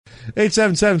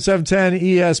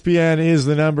877-710-ESPN is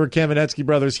the number. Kamenetzky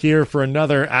brothers here for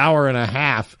another hour and a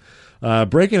half.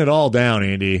 Breaking it all down,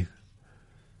 Andy.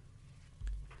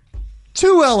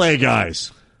 2 L.A.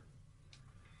 guys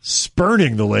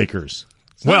spurning the Lakers.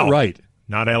 Well, right.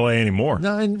 Not L.A. anymore.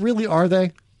 No, and really, are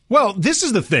they? Well, this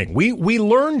is the thing. We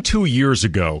learned 2 years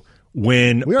ago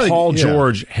when Paul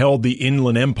George held the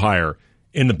Inland Empire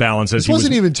in the balance. This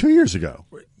wasn't even 2 years ago.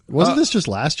 Wasn't this just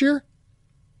last year?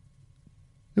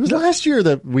 It was last year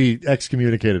that we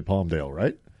excommunicated Palmdale,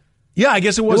 right? Yeah, I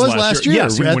guess it was last year.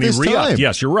 Yes, at this time.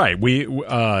 Yes, you're right.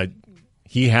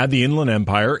 He had the Inland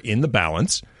Empire in the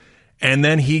balance, and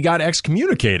then he got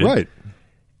excommunicated. Right.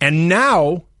 And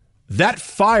now that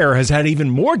fire has had even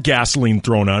more gasoline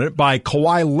thrown on it by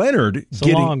Kawhi Leonard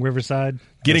getting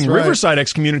Riverside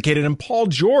excommunicated, and Paul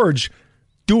George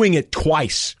doing it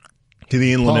twice to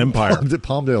the Inland Empire.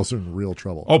 Palmdale's in real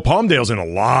trouble. Oh, Palmdale's in a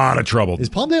lot of trouble. Is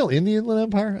Palmdale in the Inland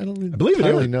Empire? I believe it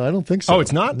is. No, I don't think so. Oh,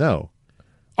 it's not? No.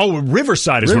 Oh,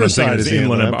 Riverside is what I'm saying. Is the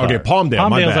Inland Empire. Okay, Palmdale.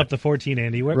 Palmdale's up to 14,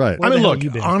 Andy. Right. Where look,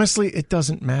 honestly, it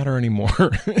doesn't matter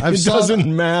anymore. It doesn't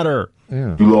matter.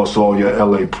 Yeah. You lost all your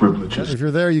L.A. privileges. If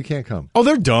you're there, you can't come. Oh,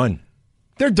 they're done.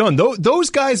 They're done. Those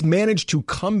guys managed to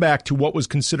come back to what was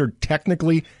considered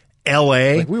technically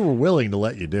L.A. Like we were willing to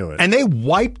let you do it. And they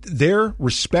wiped their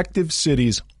respective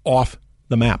cities off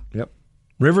the map. Yep.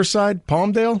 Riverside,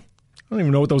 Palmdale, I don't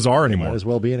even know what those are anymore. Might as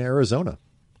well be in Arizona.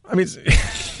 I mean,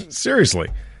 seriously.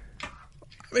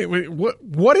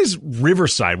 What is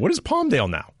Riverside? What is Palmdale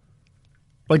now?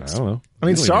 Like, I don't know. I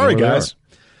mean, sorry, guys.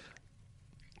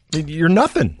 You're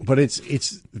nothing. But it's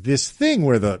this thing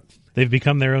where they've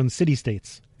become their own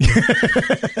city-states.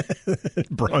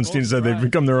 Bronstein said they've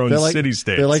become their own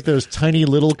city-states. They're like those tiny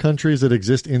little countries that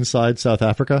exist inside South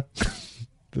Africa.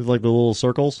 They're like the little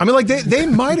circles. I mean, like they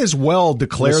might as well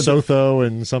declare Lesotho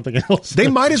and something else. They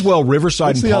might as well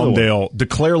Riverside and Palmdale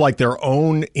declare like their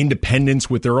own independence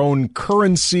with their own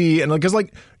currency, and because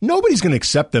like nobody's going to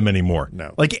accept them anymore.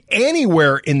 No, like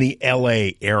anywhere in the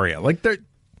L.A. area, like they're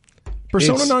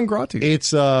persona non grata.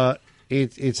 It's an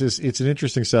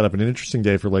interesting setup and an interesting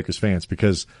day for Lakers fans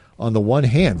because on the one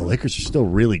hand, the Lakers are still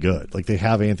really good. Like they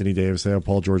have Antohny Davis, they have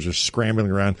Paul George, they're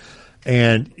scrambling around,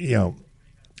 and you know.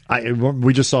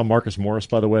 We just saw Marcus Morris,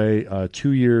 by the way,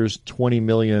 2 years, $20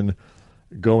 million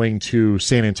going to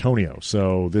San Antonio.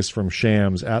 So this from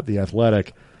Shams at The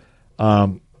Athletic.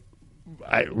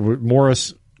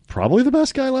 Morris, probably the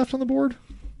best guy left on the board.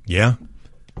 Yeah.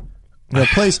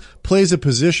 Plays a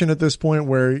position at this point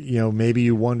where maybe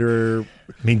you wonder.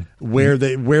 I mean, where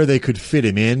they could fit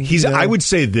him in. I would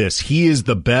say this: he is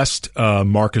the best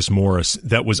Marcus Morris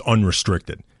that was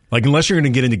unrestricted. Like, unless you're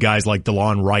going to get into guys like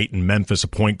DeLon Wright in Memphis, a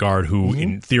point guard who,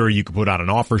 in theory, you could put out an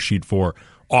offer sheet for.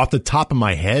 Off the top of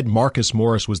my head, Marcus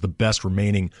Morris was the best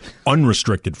remaining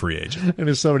unrestricted free agent. And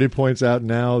as somebody points out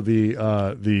now,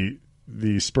 the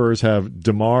Spurs have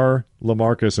DeMar,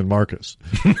 LaMarcus, and Marcus.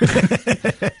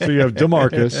 So you have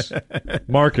DeMarcus,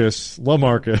 Marcus,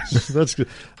 LaMarcus. That's good.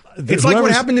 It's like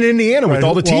what happened in Indiana with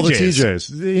all the TJs. All the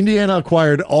TJs. Indiana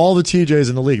acquired all the TJs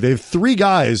in the league. They have 3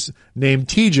 guys named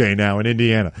TJ now in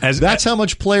Indiana. That's how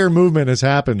much player movement has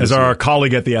happened. As our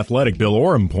colleague at The Athletic, Bill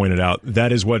Oram, pointed out,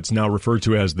 that is what's now referred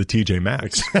to as the TJ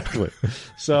Maxx. Exactly.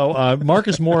 So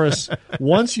Marcus Morris,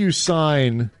 once you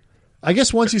sign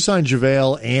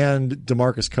JaVale and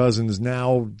DeMarcus Cousins,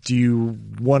 now do you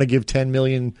want to give $10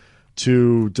 million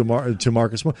to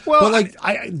Marcus Morris? Well, but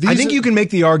I think you can make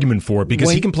the argument for it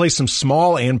because he can play some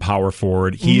small and power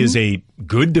forward. He is a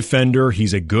good defender.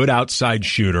 He's a good outside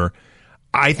shooter.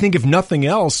 I think if nothing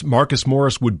else, Marcus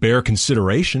Morris would bear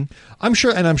consideration. I'm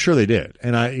sure they did.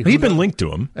 And he'd been linked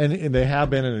to him, and they have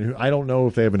been. And I don't know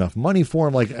if they have enough money for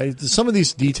him. Like some of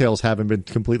these details haven't been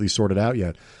completely sorted out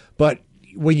yet. But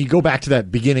when you go back to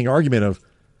that beginning argument of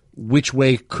which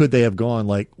way could they have gone?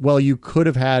 Like, well, you could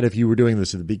have had, if you were doing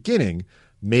this at the beginning,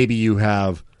 maybe you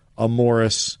have a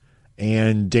Morris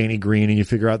and Danny Green and you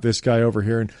figure out this guy over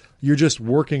here and you're just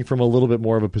working from a little bit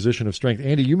more of a position of strength.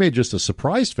 Andy, you made just a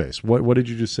surprised face. What did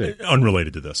you just say?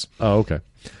 Unrelated to this. Oh, okay.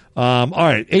 All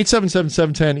right.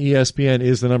 877-710-ESPN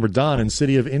is the number. Don in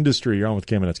City of Industry. You're on with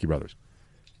Kamenetzky Brothers.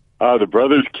 The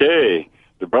Brothers K.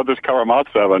 The Brothers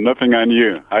Karamazov. Nothing on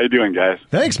you. How you doing, guys?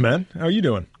 Thanks, man. How are you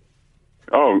doing?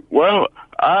 Oh, well,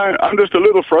 I'm just a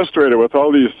little frustrated with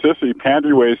all these sissy,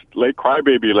 panty-waist,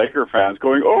 crybaby Laker fans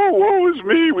going, oh, woe is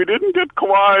me, we didn't get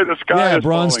Kawhi, the sky is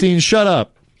Bronstein, falling. Shut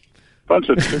up. Bunch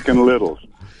of chicken littles.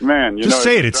 Man, just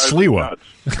say it, it's Sliwa.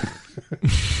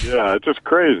 Yeah, it's just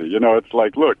crazy. It's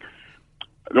like, look,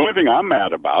 the only thing I'm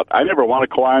mad about, I never wanted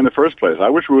Kawhi in the first place. I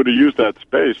wish we would have used that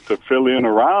space to fill in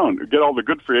around, get all the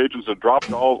good free agents that dropped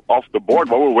all off the board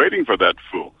while we're waiting for that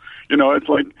fool. It's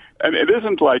like, and it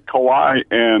isn't like Kawhi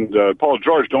and Paul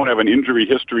George don't have an injury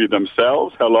history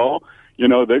themselves. Hello.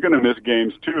 They're going to miss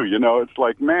games too. It's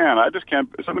like, man, I just can't.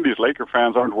 Some of these Laker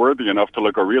fans aren't worthy enough to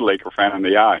look a real Laker fan in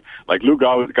the eye. Like Lou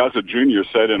Gossett Jr.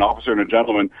 said in Officer and a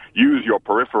Gentleman, use your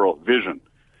peripheral vision.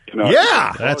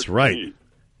 Yeah, that's right.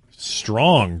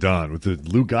 Strong, Don, with the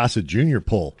Lou Gossett Jr.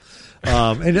 pull.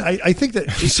 And I think that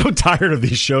I'm so tired of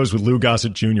these shows with Lou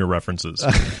Gossett Jr. references,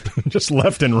 just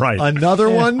left and right. Another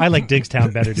one. I like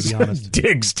Diggstown better, to be honest.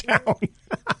 Diggstown.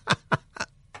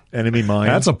 Enemy Mine.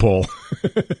 That's a pull.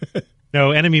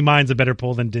 No, Enemy Mine's a better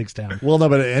pull than Diggstown. Well, no,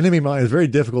 but Enemy Mine is very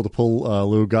difficult to pull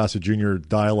Lou Gossett Jr.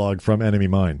 dialogue from Enemy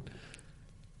Mine.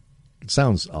 It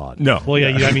sounds odd. No. Well, yeah,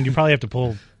 you probably have to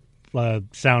pull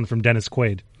sound from Dennis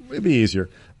Quaid. It'd be easier.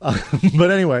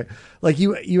 But anyway, like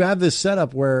you have this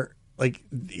setup where like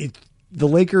the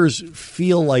Lakers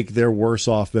feel like they're worse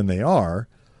off than they are,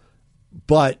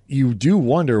 but you do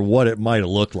wonder what it might have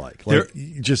looked like.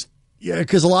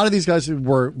 Because a lot of these guys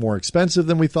were more expensive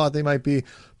than we thought they might be.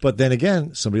 But then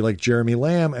again, somebody like Jeremy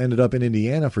Lamb ended up in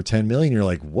Indiana for $10 million. You're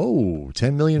like, whoa,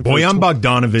 $10 million. Bojan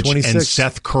Bogdanović 26. and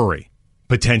Seth Curry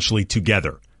potentially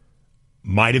together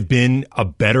might have been a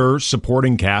better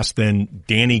supporting cast than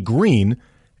Danny Green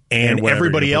and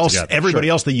everybody else. Everybody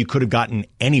else that you could have gotten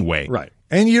anyway. Right,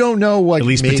 and you don't know what. At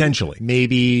least potentially,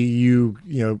 maybe you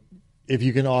know. If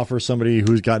you can offer somebody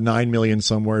who's got $9 million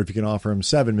somewhere, if you can offer him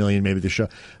 $7 million, maybe the show.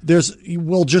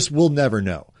 We'll never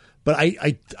know. But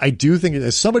I do think,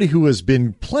 as somebody who has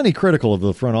been plenty critical of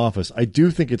the front office, I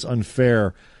do think it's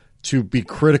unfair to be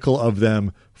critical of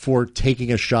them for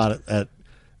taking a shot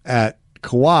at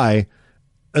Kawhi,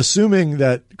 assuming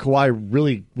that Kawhi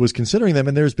really was considering them,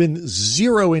 and there's been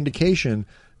zero indication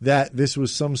that this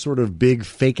was some sort of big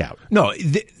fake out. No,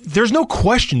 there's no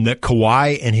question that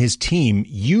Kawhi and his team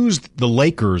used the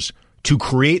Lakers to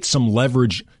create some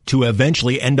leverage to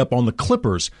eventually end up on the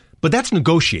Clippers, but that's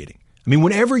negotiating. I mean,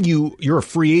 whenever you're a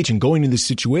free agent going into these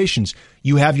situations,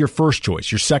 you have your first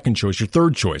choice, your second choice, your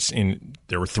third choice, and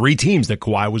there were 3 teams that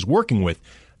Kawhi was working with.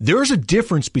 There's a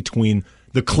difference between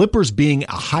the Clippers being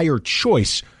a higher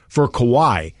choice for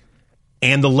Kawhi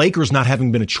and the Lakers not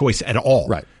having been a choice at all.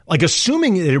 Right. Like,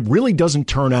 assuming that it really doesn't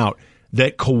turn out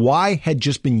that Kawhi had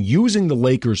just been using the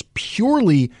Lakers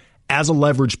purely as a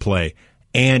leverage play,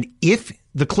 and if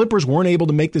the Clippers weren't able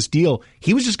to make this deal,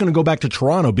 he was just going to go back to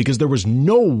Toronto because there was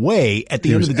no way at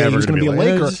the end of the day he was going to be a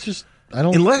Laker.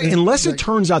 Unless it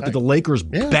turns out that the Lakers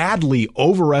badly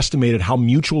overestimated how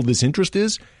mutual this interest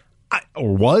is,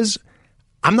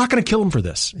 I'm not going to kill him for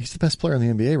this. He's the best player in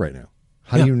the NBA right now.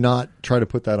 How do you not try to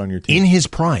put that on your team? In his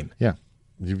prime. Yeah.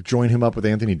 You join him up with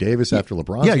Anthony Davis after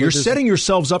LeBron. Yeah, you're setting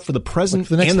yourselves up for the present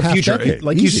and the future. Decade.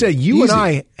 Like you said, you and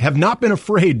I have not been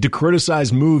afraid to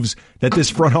criticize moves that this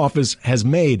front office has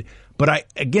made. But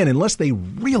unless they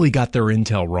really got their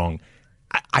intel wrong,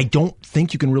 I don't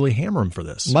think you can really hammer them for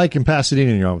this. Mike in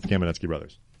Pasadena, you're on with the Kamenetzky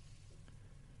brothers.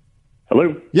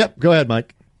 Hello? Yep, go ahead,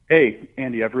 Mike. Hey,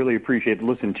 Andy, I've really appreciated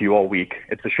listening to you all week.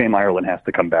 It's a shame Ireland has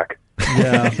to come back.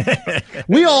 Yeah.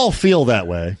 We all feel that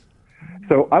way.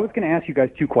 So I was going to ask you guys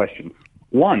 2 questions.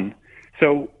 One,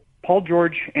 so Paul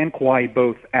George and Kawhi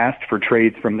both asked for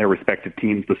trades from their respective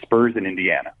teams, the Spurs and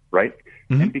Indiana, right?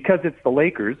 Mm-hmm. And because it's the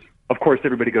Lakers, of course,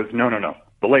 everybody goes, no.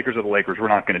 The Lakers are the Lakers. We're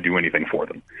not going to do anything for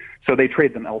them. So they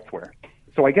trade them elsewhere.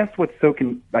 So I guess what's so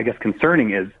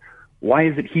concerning is, why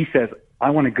is it he says, I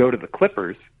want to go to the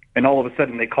Clippers, and all of a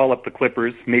sudden they call up the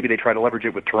Clippers, maybe they try to leverage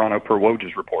it with Toronto per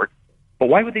Woj's report. But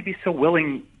why would they be so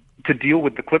willing to deal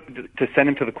with the to send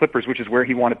him to the Clippers, which is where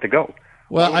he wanted to go?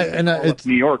 Well, it's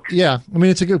New York. Yeah, I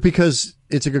mean, it's a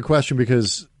good question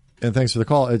because, and thanks for the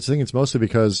call. I think it's mostly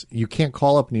because you can't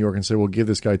call up New York and say, "We'll give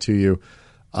this guy to you,"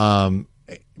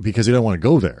 because they don't want to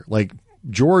go there. Like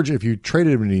George, if you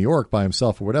traded him to New York by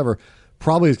himself or whatever,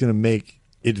 probably is going to make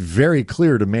it very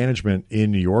clear to management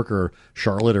in New York or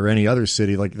Charlotte or any other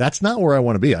city, like that's not where I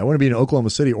want to be. I want to be in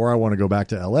Oklahoma City, or I want to go back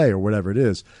to LA or whatever it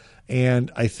is.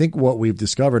 And I think what we've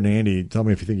discovered, and Andy, tell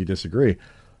me if you think you disagree,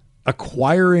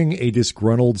 acquiring a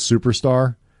disgruntled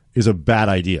superstar is a bad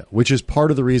idea, which is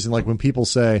part of the reason, like when people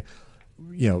say,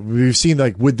 we've seen,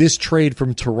 like, would this trade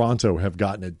from Toronto have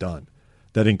gotten it done?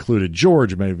 That included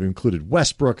George, it may have included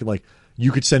Westbrook. Like,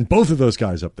 you could send both of those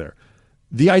guys up there.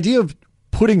 The idea of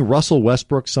putting Russell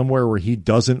Westbrook somewhere where he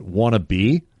doesn't want to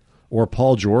be, or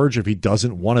Paul George if he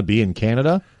doesn't want to be in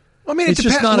Canada, I mean, it's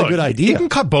just not a good idea. You can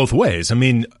cut both ways. I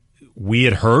mean, we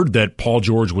had heard that Paul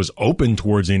George was open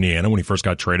towards Indiana when he first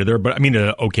got traded there, but I mean,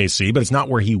 OKC, but it's not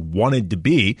where he wanted to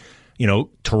be.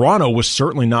 Toronto was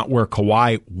certainly not where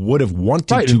Kawhi would have wanted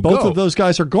to and both go. of those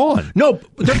guys are gone. But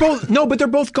they're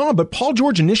both gone. But Paul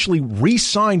George initially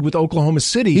re-signed with Oklahoma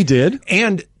City. He did.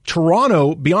 And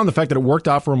Toronto, beyond the fact that it worked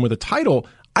out for him with a title,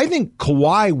 I think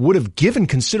Kawhi would have given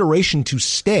consideration to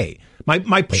stay. My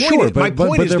point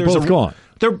is, they're both gone.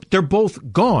 They're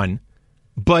both gone.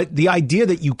 But the idea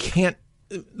that you can't,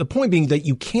 the point being that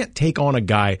you can't take on a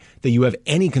guy that you have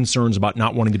any concerns about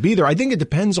not wanting to be there. I think it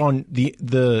depends on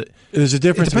there's a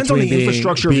difference. It depends on the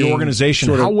infrastructure of the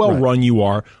organization, how well run you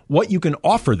are, what you can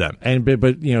offer them,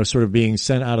 but sort of being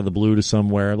sent out of the blue to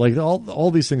somewhere. Like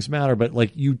all these things matter, but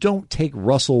like you don't take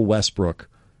Russell Westbrook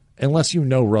unless you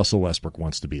know Russell Westbrook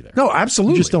wants to be there. No,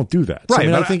 absolutely. You just don't do that. Right.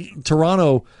 So, I think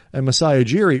Toronto and Masai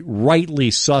Ujiri rightly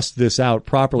sussed this out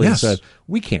properly and said,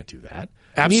 we can't do that.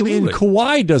 Absolutely. And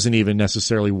Kawhi doesn't even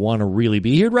necessarily want to really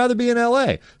be here. He'd rather be in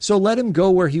L.A. So let him go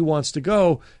where he wants to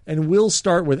go, and we'll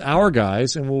start with our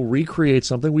guys, and we'll recreate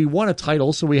something. We won a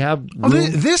title, so we have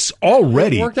this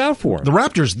already worked out for them. The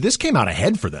Raptors, this came out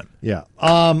ahead for them. Yeah.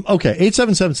 Okay,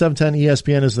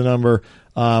 877-710-ESPN is the number.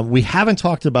 We haven't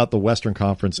talked about the Western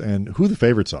Conference and who the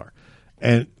favorites are.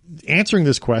 And answering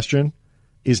this question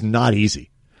is not easy.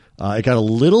 It got a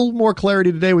little more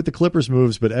clarity today with the Clippers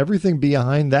moves, but everything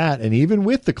behind that, and even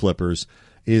with the Clippers,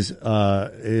 is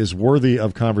worthy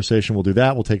of conversation. We'll do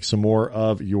that. We'll take some more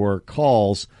of your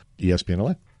calls. ESPN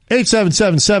LA.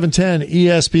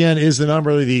 877-710-ESPN is the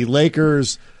number. The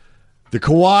Lakers, the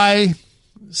Kawhi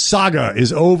saga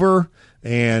is over,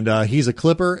 and he's a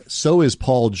Clipper. So is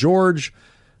Paul George.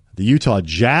 The Utah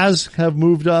Jazz have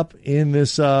moved up in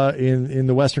this in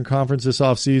the Western Conference this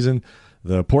offseason.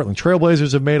 The Portland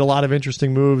Trailblazers have made a lot of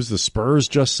interesting moves. The Spurs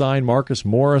just signed Marcus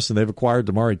Morris, and they've acquired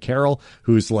DeMarre Carroll,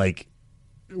 who's like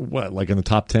in the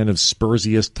top 10 of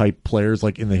Spursiest type players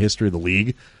like in the history of the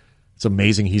league. It's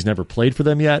amazing he's never played for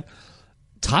them yet.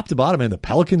 Top to bottom, and the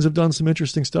Pelicans have done some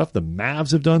interesting stuff. The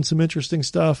Mavs have done some interesting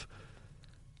stuff.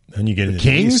 And you get the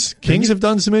Kings. Kings have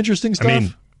done some interesting stuff. I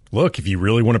mean, look, if you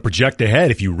really want to project ahead,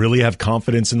 if you really have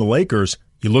confidence in the Lakers,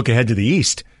 you look ahead to the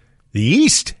East. The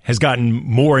East has gotten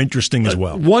more interesting as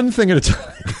well. One thing at a time.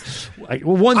 I'm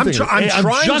trying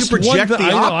to project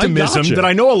the optimism that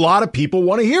I know a lot of people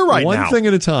want to hear right now. One thing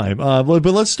at a time. But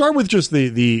let's start with just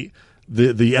the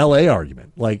LA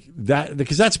argument, like that,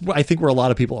 because that's I think where a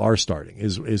lot of people are starting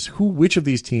is which of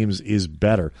these teams is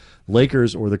better,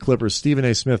 Lakers or the Clippers. Stephen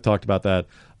A. Smith talked about that,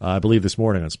 I believe, this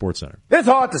morning on SportsCenter. It's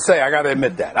hard to say. I got to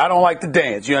admit that. I don't like to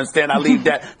dance. You understand? I leave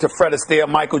that to Fred Astaire,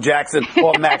 Michael Jackson,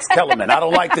 or Max Kellerman. I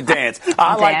don't like to dance.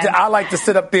 I like to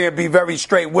sit up there and be very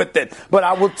straight with it. But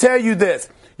I will tell you this.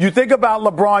 You think about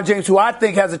LeBron James, who I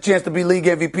think has a chance to be league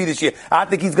MVP this year. I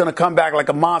think he's going to come back like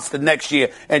a monster next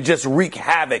year and just wreak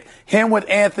havoc. Him with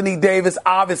Anthony Davis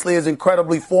obviously is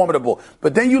incredibly formidable.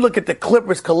 But then you look at the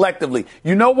Clippers collectively.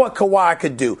 You know what Kawhi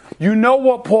could do. You know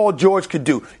what Paul George could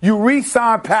do. You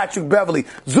re-signed Patrick Beverley.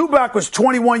 Zubac was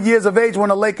 21 years of age when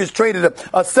the Lakers traded him.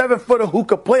 A 7-footer who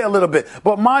could play a little bit.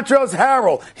 But Montrezl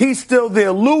Harrell, he's still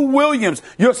there. Lou Williams,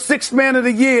 your sixth man of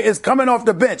the year, is coming off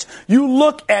the bench. You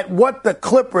look at what the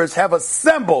Clippers have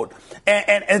assembled,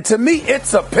 and to me,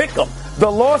 it's a pick-em. The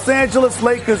Los Angeles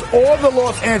Lakers or the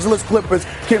Los Angeles Clippers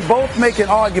can both make an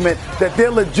argument that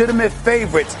they're legitimate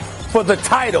favorites for the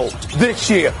title this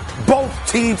year.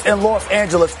 Both teams in Los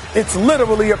Angeles, it's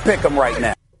literally a pick-em right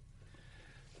now.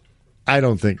 I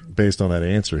don't think, based on that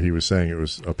answer, he was saying it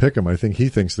was a pick 'em. I think he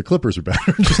thinks the Clippers are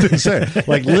better. Just didn't say it.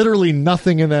 Like, literally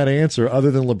nothing in that answer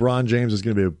other than LeBron James is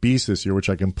going to be a beast this year, which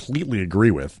I completely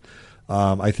agree with.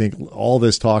 I think all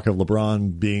this talk of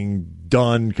LeBron being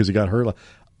done because he got hurt,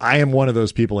 I am one of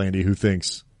those people, Andy, who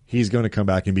thinks he's going to come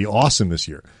back and be awesome this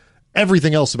year.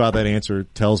 Everything else about that answer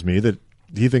tells me that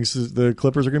he thinks the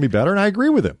Clippers are going to be better, and I agree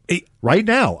with him. Right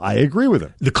now, I agree with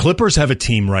him. The Clippers have a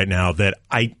team right now that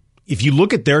if you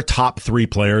look at their top three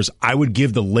players, I would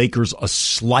give the Lakers a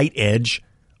slight edge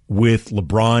with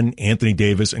LeBron, Anthony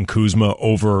Davis, and Kuzma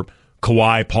over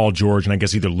Kawhi, Paul George, and I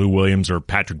guess either Lou Williams or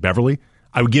Patrick Beverley.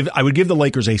 I would give the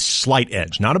Lakers a slight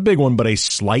edge. Not a big one, but a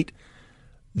slight.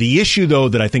 The issue, though,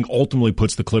 that I think ultimately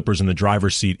puts the Clippers in the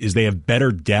driver's seat is they have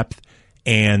better depth,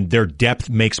 and their depth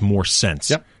makes more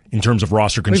sense in terms of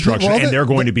roster construction, and they're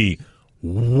going to be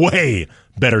way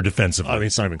better defensively. I mean,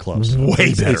 it's not even close.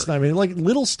 Way better. It's not, I mean, like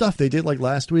little stuff they did like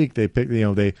last week. They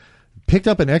picked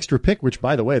up an extra pick, which,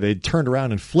 by the way, they turned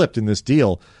around and flipped in this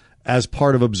deal as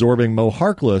part of absorbing Mo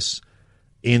Harkless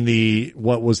in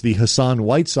what was the Hassan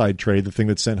Whiteside trade, the thing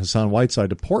that sent Hassan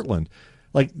Whiteside to Portland.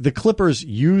 Like, the Clippers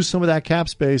used some of that cap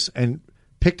space and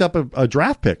picked up a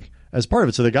draft pick as part of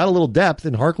it. So they got a little depth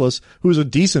in Harkless, who's a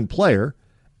decent player,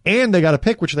 and they got a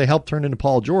pick, which they helped turn into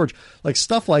Paul George. Like,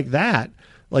 stuff like that.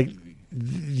 Like,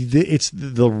 it's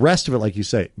the rest of it, like you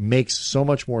say, makes so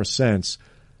much more sense.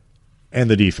 And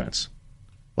the defense.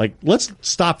 Like, let's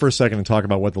stop for a second and talk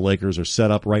about what the Lakers are set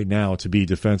up right now to be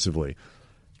defensively.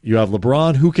 You have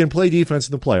LeBron, who can play defense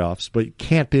in the playoffs, but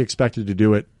can't be expected to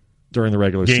do it during the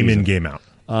regular season. Game in, game out.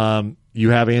 You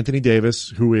have Antohny Davis,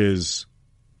 who is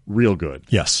real good.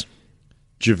 Yes.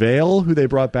 JaVale, who they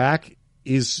brought back,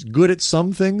 is good at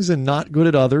some things and not good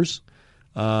at others.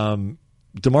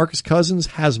 DeMarcus Cousins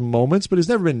has moments, but has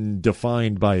never been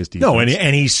defined by his defense. No,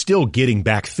 and he's still getting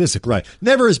back physically. Right.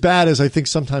 Never as bad as I think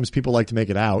sometimes people like to make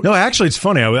it out. No, actually, it's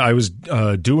funny. I was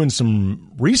doing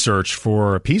some research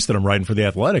for a piece that I'm writing for The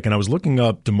Athletic, and I was looking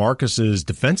up DeMarcus's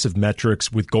defensive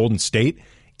metrics with Golden State.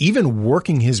 Even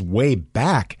working his way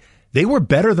back, they were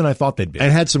better than I thought they'd be.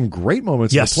 And had some great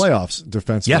moments in the playoffs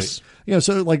defensively. Yes.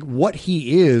 So like what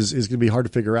he is going to be hard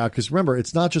to figure out because remember,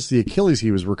 it's not just the Achilles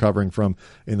he was recovering from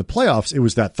in the playoffs. It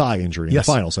was that thigh injury in the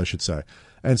finals, I should say.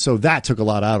 And so that took a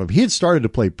lot out of him. He had started to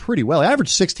play pretty well. He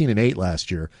averaged 16 and 8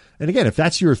 last year. And again, if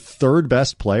that's your third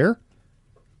best player,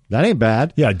 that ain't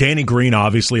bad. Yeah, Danny Green,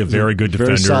 obviously a very good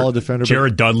defender. Very solid defender.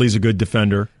 Jared Dudley's a good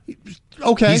defender.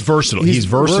 Okay. He's versatile. He's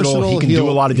versatile. He can do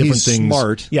a lot of different things.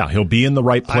 Smart. Yeah, he'll be in the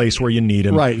right place where you need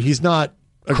him. Right. He's not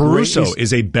Caruso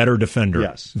is a better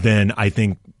defender than I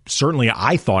think certainly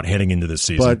I thought heading into this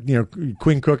season. But,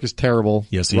 Quinn Cook is terrible.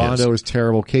 Yes, he Rondo is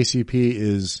terrible. KCP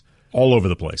is all over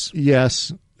the place.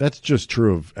 Yes, that's just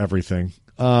true of everything.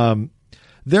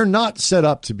 They're not set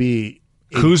up to be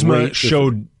Kuzma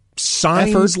showed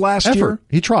signs last year.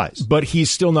 He tries. But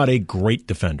he's still not a great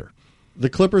defender. The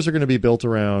Clippers are going to be built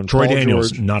around Troy Paul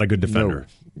Daniels, George. not a good defender.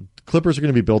 No. Clippers are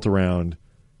going to be built around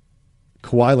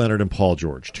Kawhi Leonard and Paul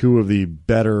George, two of the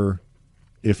better,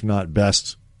 if not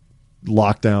best,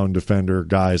 lockdown defender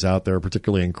guys out there,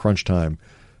 particularly in crunch time,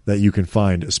 that you can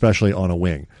find, especially on a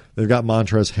wing. They've got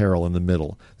Montrezl Harrell in the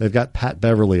middle. They've got Pat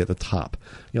Beverly at the top.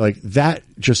 Like that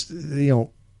just,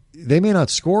 they may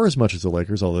not score as much as the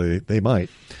Lakers, although they might.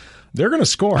 They're going to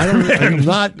score. I'm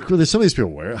not. There's some of these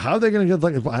people. How are they going to get?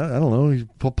 Like I don't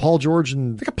know. Paul George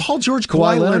and they got Paul George,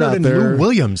 Kawhi Leonard, out and there. Lou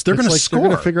Williams. They're going to score. They're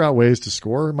going to figure out ways to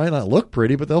score. It might not look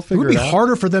pretty, but they'll figure it out. It would be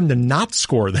harder for them to not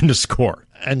score than to score.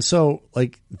 And so,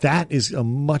 that is a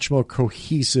much more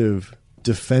cohesive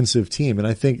defensive team, and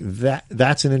I think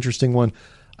that's an interesting one.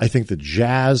 I think the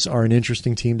Jazz are an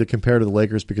interesting team to compare to the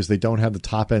Lakers because they don't have the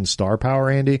top end star power,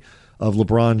 Andy, of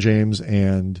LeBron James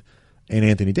and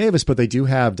Anthony Davis, but they do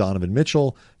have Donovan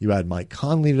Mitchell. You add Mike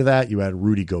Conley to that. You add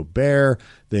Rudy Gobert.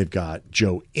 They've got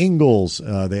Joe Ingles.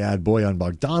 They add Bojan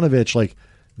Bogdanovic.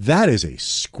 That is a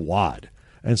squad.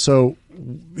 And so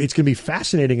it's going to be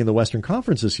fascinating in the Western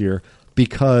Conference this year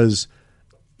because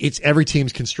every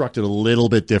team's constructed a little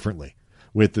bit differently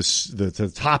with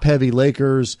the top heavy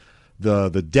Lakers,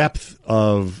 the depth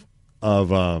of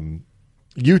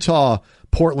Utah.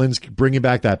 Portland's bringing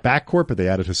back that backcourt, but they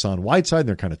added Hassan Whiteside, and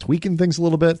they're kind of tweaking things a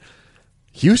little bit.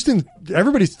 Houston,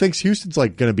 everybody thinks Houston's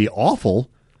going to be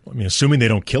awful. I mean, assuming they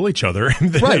don't kill each other.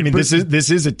 Right, I mean, this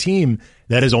is a team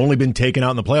that has only been taken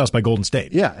out in the playoffs by Golden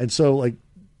State. Yeah, and so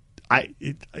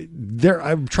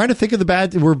I'm trying to think of the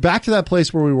bad. We're back to that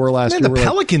place where we were last year. The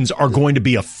Pelicans are going to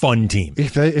be a fun team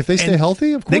if they stay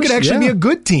healthy. Of course, they could actually be a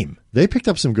good team. They picked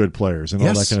up some good players and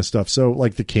all that kind of stuff. So,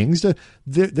 the Kings,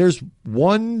 there's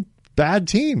one bad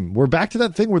team. We're back to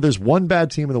that thing where there's one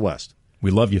bad team in the West. We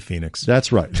love you, Phoenix.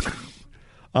 That's right.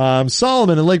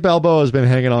 Solomon in Lake Balboa has been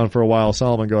hanging on for a while.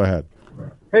 Solomon, go ahead.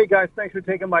 Hey, guys, thanks for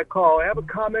taking my call. I have a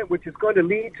comment which is going to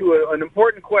lead to an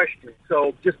important question,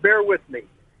 so just bear with me.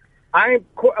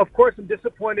 Of course, I'm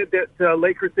disappointed that the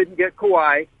Lakers didn't get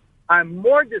Kawhi. I'm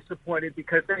more disappointed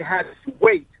because they had to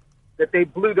wait, that they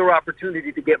blew their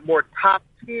opportunity to get more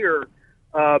top-tier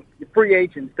free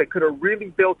agents that could have really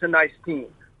built a nice team.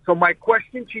 So my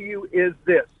question to you is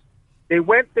this. They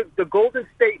went the Golden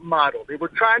State model. They were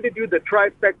trying to do the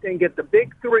trifecta and get the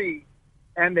big three,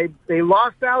 and they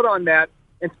lost out on that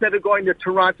instead of going the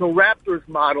Toronto Raptors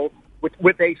model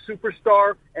with a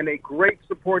superstar and a great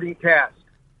supporting cast.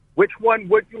 Which one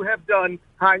would you have done?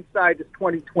 Hindsight is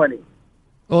 2020.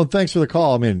 Well, thanks for the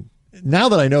call. I mean, now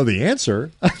that I know the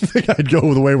answer, I think I'd go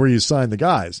with the way where you sign the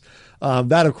guys.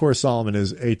 That, of course, Solomon,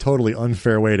 is a totally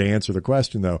unfair way to answer the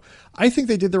question, though. I think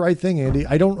they did the right thing, Andy.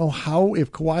 I don't know how,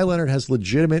 if Kawhi Leonard has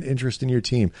legitimate interest in your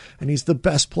team and he's the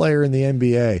best player in the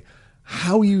NBA,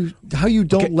 how you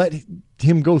don't let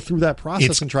him go through that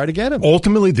process and try to get him.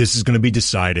 Ultimately, this is going to be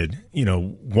decided,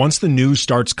 once the news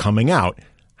starts coming out.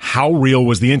 How real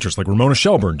was the interest? Like Ramona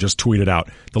Shelburne just tweeted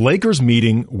out, the Lakers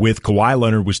meeting with Kawhi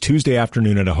Leonard was Tuesday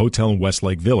afternoon at a hotel in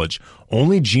Westlake Village.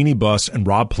 Only Jeannie Buss and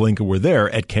Rob Pelinka were there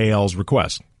at KL's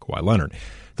request, Kawhi Leonard.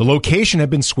 The location had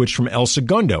been switched from El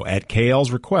Segundo at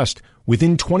KL's request.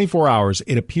 Within 24 hours,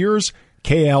 it appears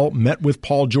KL met with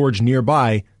Paul George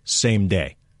nearby same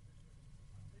day.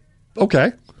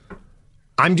 Okay.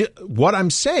 What I'm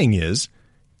saying is,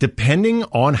 depending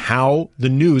on how the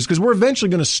news, because we're eventually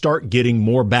going to start getting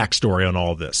more backstory on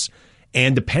all of this,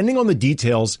 and depending on the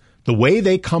details, the way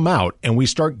they come out, and we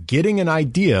start getting an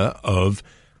idea of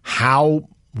how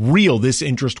real this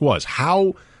interest was,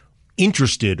 how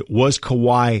interested was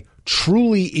Kawhi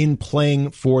truly in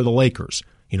playing for the Lakers?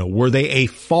 Were they a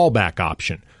fallback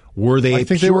option? Were they? I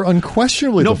think they were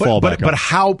unquestionably the fallback option. But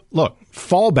how? Look,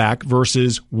 fallback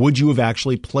versus would you have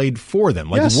actually played for them?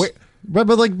 Yes. But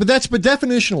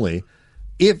definitionally,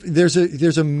 if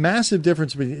there's a massive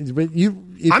difference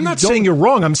between I'm not saying you're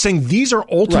wrong. I'm saying these are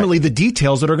ultimately the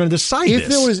details that are going to decide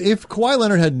this. If Kawhi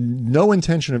Leonard had no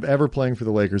intention of ever playing for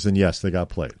the Lakers, then yes, they got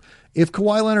played. If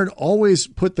Kawhi Leonard always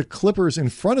put the Clippers in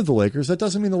front of the Lakers, that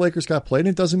doesn't mean the Lakers got played, and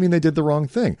it doesn't mean they did the wrong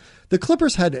thing. The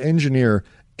Clippers had to engineer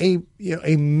a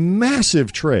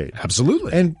massive trade.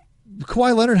 Absolutely. And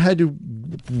Kawhi Leonard had to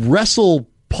wrestle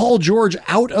Paul George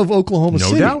out of Oklahoma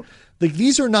City. No doubt.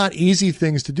 These are not easy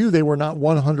things to do. They were not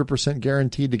 100%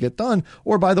 guaranteed to get done.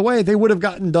 Or, by the way, they would have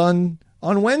gotten done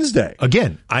on Wednesday.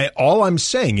 Again, all I'm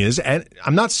saying is, and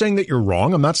I'm not saying that you're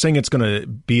wrong. I'm not saying it's going to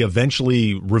be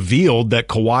eventually revealed that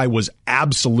Kawhi was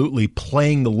absolutely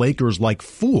playing the Lakers like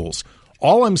fools.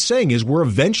 All I'm saying is we're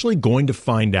eventually going to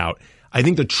find out, I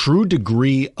think, the true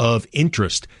degree of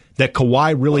interest that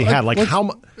Kawhi really had.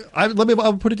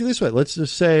 I'll put it to you this way. Let's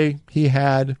just say he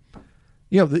had,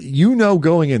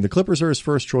 going in, the Clippers are his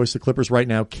first choice. The Clippers right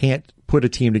now can't put a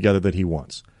team together that he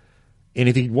wants. And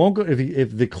if he won't go,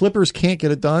 if the Clippers can't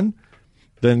get it done,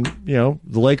 then,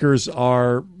 the Lakers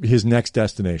are his next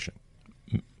destination.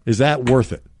 Is that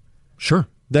worth it? Sure.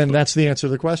 Then that's the answer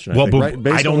to the question. I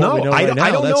don't know. I don't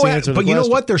know. But you know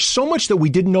what? There's so much that we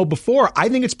didn't know before. I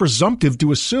think it's presumptive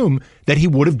to assume that he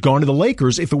would have gone to the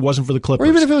Lakers if it wasn't for the Clippers. Or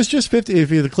even if it was just 50. If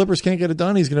the Clippers can't get it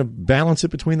done, he's going to balance it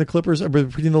between the Clippers, between the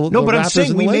Raptors and the Lakers. No, but I'm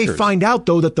saying we may find out,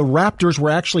 though, that the Raptors were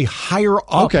actually higher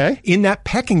up in that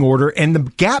pecking order, and the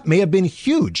gap may have been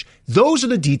huge. Those are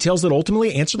the details that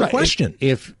ultimately answer the question.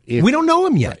 If we don't know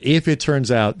him yet. If it turns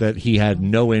out that he had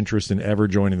no interest in ever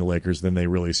joining the Lakers, then they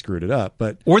really screwed it up.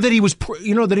 Or that he was,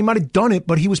 that he might have done it,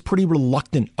 but he was pretty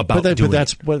reluctant about doing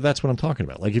it. But that's what I'm talking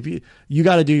about. Like, if you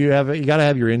got to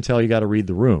have your intel, you got to read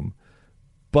the room.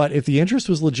 But if the interest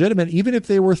was legitimate, even if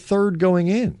they were third going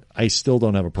in, I still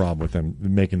don't have a problem with them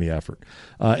making the effort.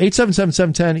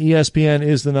 877-710-ESPN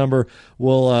is the number.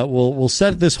 We'll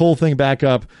set this whole thing back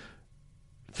up.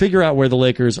 Figure out where the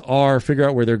Lakers are, figure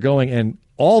out where they're going, and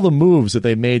all the moves that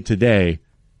they made today,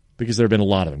 because there have been a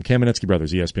lot of them. Kamenetzky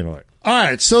Brothers, ESPN LA. All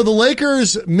right, so the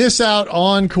Lakers miss out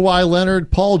on Kawhi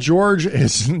Leonard. Paul George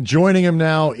is joining him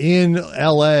now in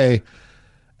L.A.,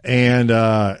 and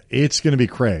it's going to be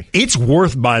cray. It's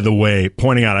worth, by the way,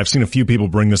 pointing out, I've seen a few people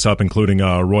bring this up, including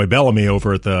Roy Bellamy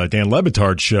over at the Dan Le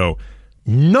Batard show.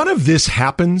 None of this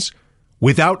happens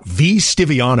without V.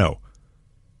 Stiviano.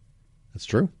 That's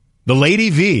true. The Lady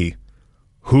V,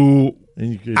 who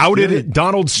outed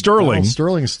Donald Sterling. Donald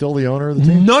Sterling is still the owner of the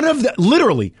team?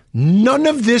 None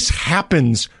of this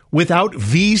happens without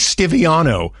V.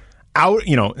 Stiviano.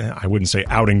 I wouldn't say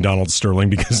outing Donald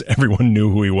Sterling because everyone knew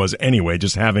who he was anyway,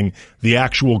 just having the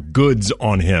actual goods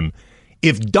on him.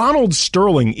 If Donald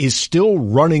Sterling is still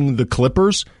running the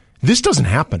Clippers, this doesn't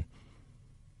happen.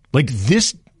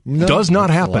 This does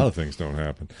not happen. A lot of things don't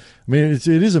happen. I mean, it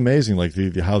is amazing,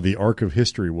 how the arc of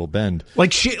history will bend.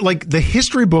 The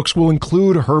history books will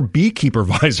include her beekeeper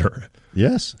visor.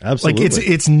 Yes, absolutely.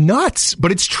 It's nuts,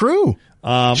 but it's true.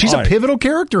 She's a pivotal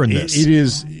character in this. It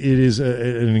is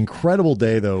an incredible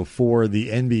day, though, for the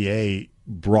NBA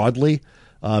broadly,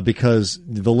 because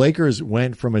the Lakers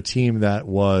went from a team that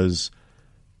was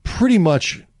pretty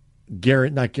much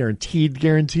not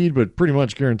guaranteed, but pretty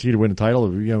much guaranteed to win a title,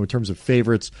 in terms of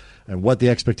favorites and what the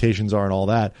expectations are and all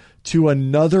that, to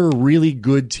another really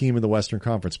good team in the Western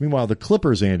Conference. Meanwhile, the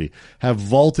Clippers, Andy, have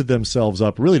vaulted themselves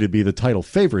up really to be the title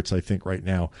favorites, I think, right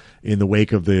now in the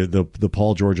wake of the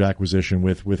Paul George acquisition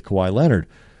with Kawhi Leonard.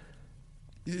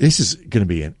 This is going to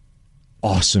be an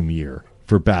awesome year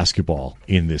for basketball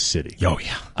in this city. Oh,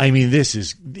 yeah. I mean,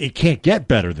 it can't get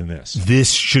better than this.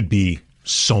 This should be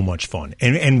so much fun.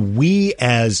 And we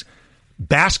as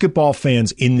basketball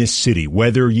fans in this city,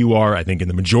 whether you are, I think, in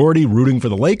the majority rooting for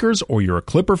the Lakers, or you're a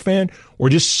Clipper fan, or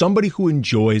just somebody who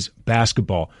enjoys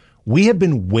basketball, we have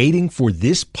been waiting for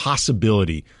this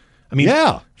possibility. I mean,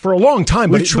 for a long time.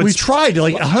 We tried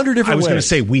 100 different ways. I was going to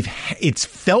say, it's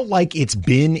felt like it's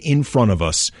been in front of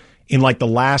us in the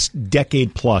last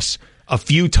decade plus a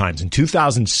few times. In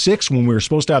 2006, when we were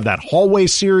supposed to have that hallway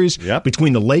series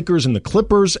between the Lakers and the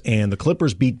Clippers, and the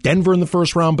Clippers beat Denver in the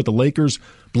first round, but the Lakers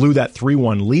blew that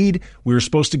 3-1 lead. We were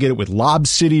supposed to get it with Lob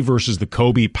City versus the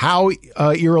Kobe Powell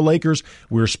era Lakers.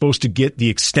 We were supposed to get the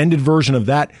extended version of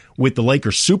that with the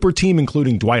Lakers super team,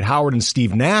 including Dwight Howard and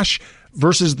Steve Nash,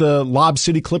 versus the Lob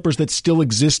City Clippers that still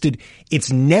existed.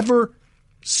 It's never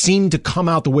seemed to come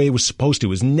out the way it was supposed to. It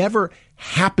was never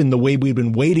happened the way we've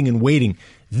been waiting and waiting.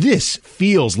 This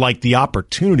feels like the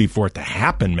opportunity for it to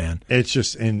happen, man. It's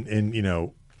just, and you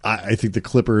know, I think the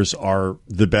Clippers are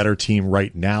the better team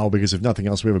right now because if nothing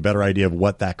else, we have a better idea of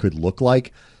what that could look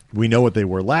like. We know what they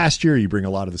were last year. You bring a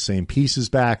lot of the same pieces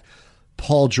back.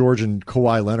 Paul George and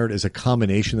Kawhi Leonard is a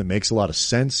combination that makes a lot of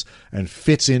sense and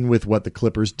fits in with what the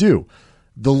Clippers do.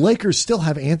 The Lakers still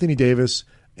have Anthony Davis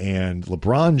and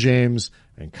LeBron James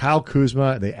and Kyle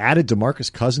Kuzma. They added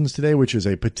DeMarcus Cousins today, which is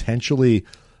a potentially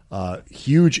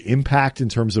huge impact in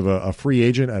terms of a free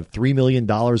agent at $3 million.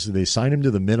 They signed him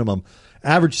to the minimum.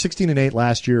 Averaged 16 and 8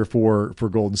 last year for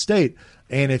Golden State.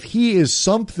 And if he is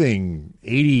something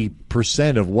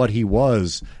 80% of what he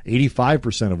was,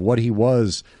 85% of what he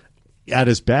was at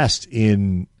his best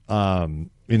in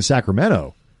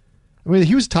Sacramento, I mean,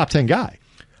 he was a top 10 guy.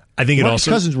 I think DeMarcus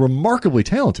Cousins remarkably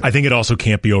talented. I think it also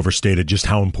can't be overstated just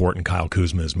how important Kyle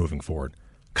Kuzma is moving forward.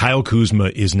 Kyle Kuzma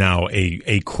is now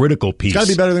a critical piece. He's got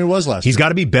to be better than he was last year. He's got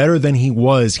to be better than he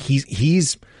was.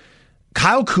 He's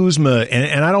Kyle Kuzma,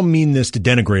 and I don't mean this to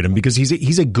denigrate him because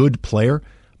he's a good player,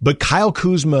 but Kyle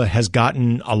Kuzma has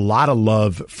gotten a lot of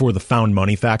love for the found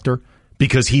money factor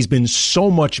because he's been so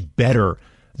much better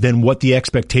than what the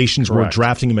expectations were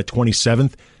drafting him at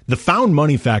 27th. The found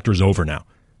money factor is over now.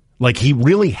 Like, he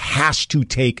really has to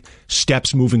take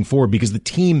steps moving forward because the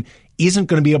team isn't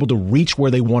going to be able to reach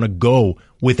where they want to go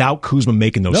without Kuzma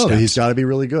making those steps. No, he's got to be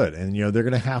really good. And, you know, they're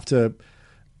going to have to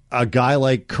 – a guy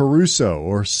like Caruso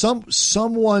or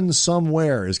someone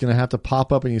somewhere is going to have to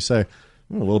pop up and you say, a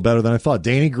little better than I thought.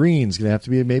 Danny Green's going to have to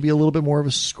be maybe a little bit more of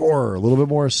a scorer, a little bit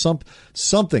more of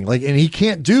something. Like, and he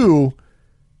can't do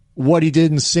what he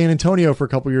did in San Antonio for a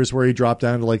couple of years where he dropped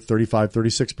down to like 35,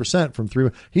 36% from three.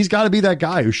 He's got to be that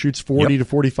guy who shoots 40 to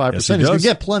 45%. Yes, he's going to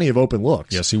get plenty of open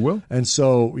looks. Yes, he will. And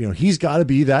so, you know, he's got to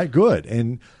be that good.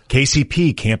 And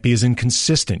KCP can't be as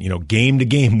inconsistent, you know, game to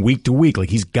game, week to week. Like,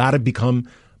 he's got to become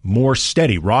more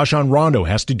steady. Rajon Rondo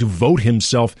has to devote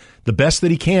himself the best that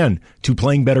he can to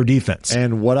playing better defense.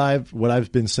 And what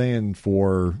I've been saying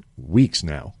for weeks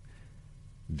now,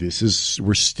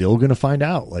 we're still going to find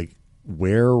out, like,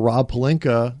 where Rob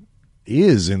Pelinka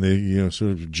is in the, you know,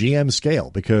 sort of GM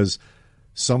scale, because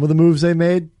some of the moves they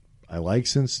made I like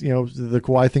since, you know, the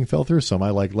Kawhi thing fell through. Some I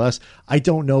like less. I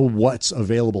don't know what's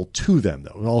available to them,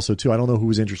 though. And also, too, I don't know who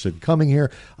was interested in coming here.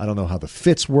 I don't know how the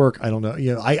fits work. I don't know.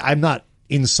 You know, I'm not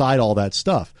inside all that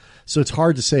stuff. So it's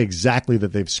hard to say exactly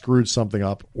that they've screwed something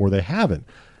up or they haven't.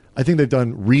 I think they've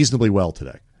done reasonably well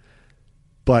today.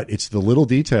 But it's the little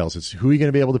details. It's who are you going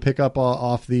to be able to pick up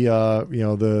off the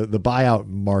the buyout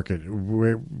market?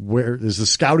 Where is the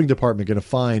scouting department going to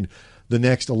find the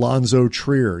next Alonzo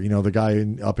Trier? You know, the guy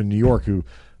up in New York who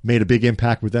made a big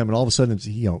impact with them, and all of a sudden it's,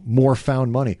 you know, more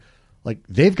found money. Like,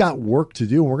 they've got work to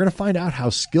do, and we're going to find out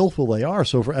how skillful they are.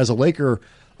 So, as a Laker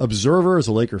observer, as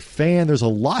a Laker fan, there's a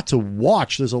lot to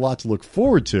watch. There's a lot to look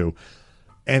forward to,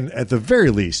 and at the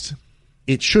very least,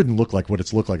 it shouldn't look like what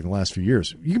it's looked like in the last few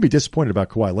years. You can be disappointed about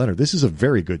Kawhi Leonard. This is a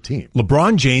very good team.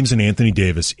 LeBron James and Anthony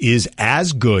Davis is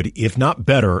as good, if not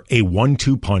better, a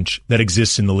 1-2 punch that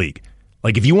exists in the league.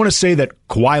 Like, if you want to say that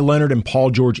Kawhi Leonard and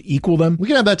Paul George equal them, we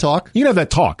can have that talk. You can have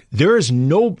that talk. There's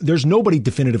nobody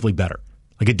definitively better.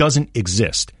 Like, it doesn't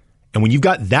exist. And when you've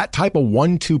got that type of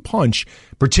 1-2 punch,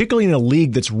 particularly in a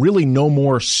league that's really no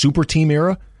more super team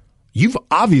era, you've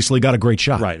obviously got a great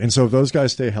shot. Right. And so if those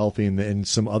guys stay healthy and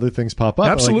some other things pop up,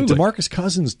 absolutely. Like DeMarcus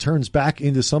Cousins turns back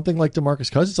into something like DeMarcus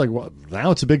Cousins, like, well,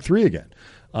 now it's a big three again.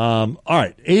 All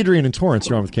right. Adrian and Torrance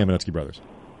are on with Kamenetzky Brothers.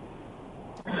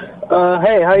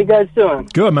 Hey, how you guys doing?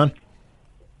 Good, man.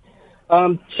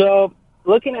 So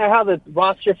looking at how the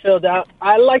roster filled out,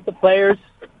 I like the players.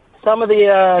 Some of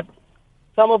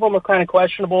them are kind of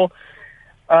questionable.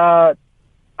 I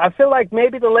feel like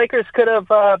maybe the Lakers could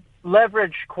have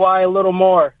leverage Kawhi a little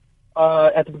more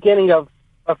at the beginning of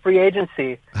free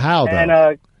agency. How, though?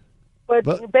 And,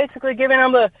 but basically giving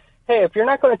him hey, if you're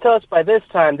not going to tell us by this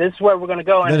time, this is where we're going to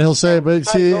go. Then he'll say, but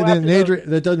see, then Adrian,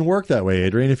 that doesn't work that way,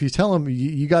 Adrian. If you tell him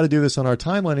you got to do this on our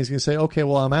timeline, he's going to say, okay,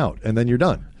 well, I'm out, and then you're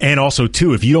done. And also,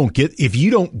 too, if you don't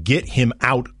get him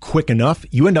out quick enough,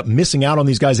 you end up missing out on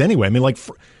these guys anyway. I mean, like,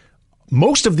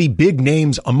 most of the big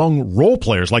names among role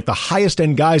players, like the highest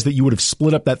end guys that you would have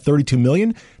split up that $32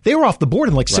 million, they were off the board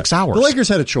in like 6 hours. The Lakers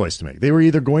had a choice to make. They were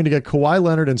either going to get Kawhi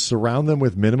Leonard and surround them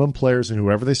with minimum players and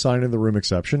whoever they signed in the room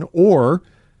exception, or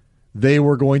they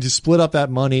were going to split up that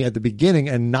money at the beginning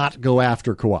and not go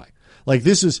after Kawhi. Like,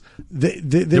 this is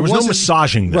there was no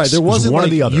massaging this. Right, there wasn't one like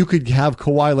or the other. You could have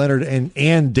Kawhi Leonard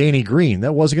and Danny Green.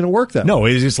 That wasn't going to work that way. No,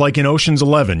 it's like in Ocean's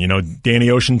 11. You know, Danny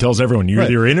Ocean tells everyone, you're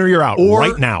either in or you're out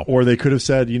right now. Or they could have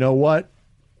said, you know what?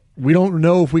 We don't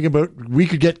know if we can, but we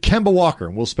could get Kemba Walker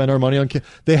and we'll spend our money on Kemba.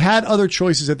 They had other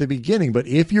choices at the beginning, but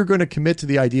if you're going to commit to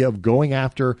the idea of going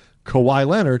after Kawhi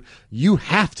Leonard, you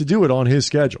have to do it on his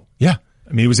schedule. Yeah.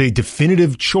 I mean, it was a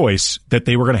definitive choice that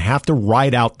they were going to have to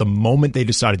ride out the moment they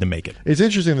decided to make it. It's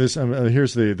interesting.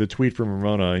 Here's the tweet from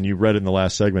Ramona, and you read it in the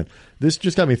last segment. This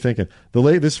just got me thinking.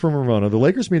 This is from Ramona. The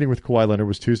Lakers meeting with Kawhi Leonard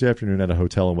was Tuesday afternoon at a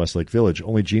hotel in Westlake Village.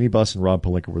 Only Jeannie Buss and Rob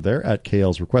Pelinka were there at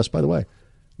KL's request. By the way,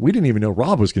 we didn't even know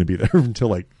Rob was going to be there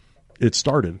until it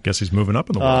started. Guess he's moving up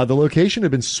in the world. The location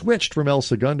had been switched from El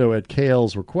Segundo at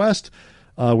KL's request.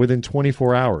 Within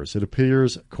 24 hours. It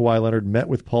appears Kawhi Leonard met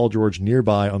with Paul George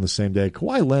nearby on the same day.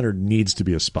 Kawhi Leonard needs to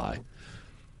be a spy.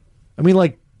 I mean,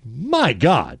 like, my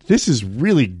God, this is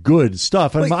really good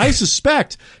stuff. And I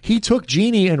suspect he took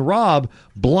Jeannie and Rob,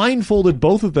 blindfolded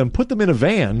both of them, put them in a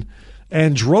van,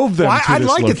 and drove them to this I'd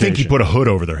like location. to think he put a hood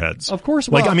over their heads. Of course.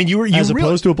 Like, well, I mean, you as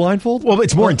opposed to a blindfold? Well,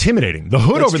 it's more intimidating. The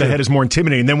hood over the head is more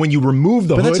intimidating. Then when you remove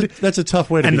the hood, that's a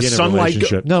tough way to and begin the sunlight a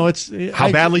relationship. No, it's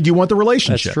how badly do you want the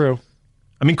relationship? That's true.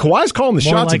 I mean, Kawhi's calling the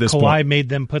shots like at this Kawhi point. made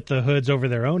them put the hoods over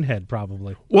their own head,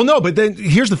 probably. Well, no, but then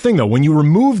here's the thing, though. When you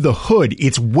remove the hood,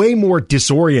 it's way more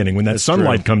disorienting when that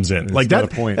sunlight comes in. It's like not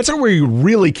that. a point. That's not where you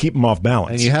really keep them off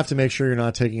balance. And you have to make sure you're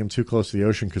not taking them too close to the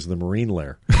ocean because of the marine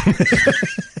layer.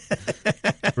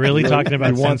 Really talking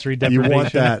about sensory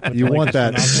deprivation? You want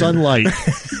that sunlight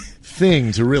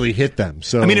thing to really hit them.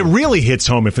 So I mean, it really hits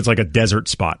home if it's like a desert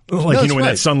spot. Like, when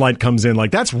that sunlight comes in, like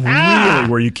that's really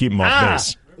where you keep them off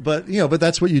base. But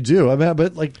that's what you do. I mean,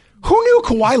 but like, who knew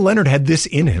Kawhi Leonard had this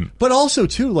in him? But also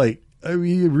too, like,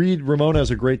 you read Ramona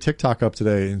has a great TikTok up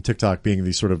today, and TikTok being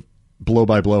the sort of blow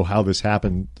by blow how this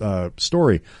happened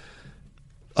story.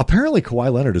 Apparently,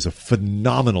 Kawhi Leonard is a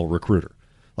phenomenal recruiter.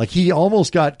 Like, he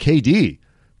almost got KD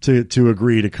to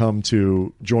agree to come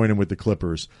to join him with the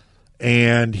Clippers,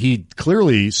 and he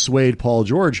clearly swayed Paul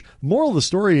George. Moral of the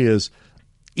story is,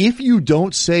 if you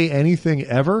don't say anything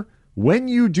ever, when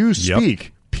you do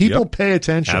speak, people pay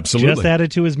attention. Absolutely. Just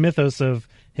added to his mythos of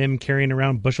him carrying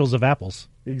around bushels of apples.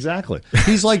 Exactly.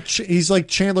 He's like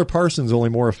Chandler Parsons, only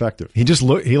more effective. He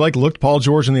looked Paul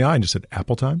George in the eye and just said,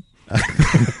 "Apple time."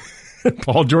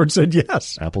 Paul George said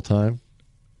yes. Apple time,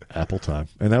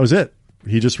 and that was it.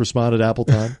 He just responded, "Apple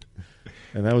time."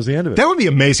 And that was the end of it. That would be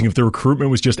amazing if the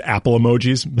recruitment was just apple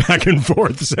emojis back and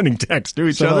forth, sending text to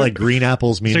each other. Like green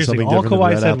apples mean Seriously, something all different Kawhi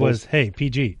than red said apples. was, "Hey,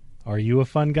 PG, are you a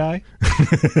fun guy?"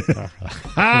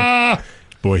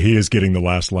 Boy, he is getting the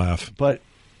last laugh. But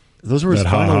those were his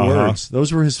final words.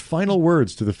 Those were his final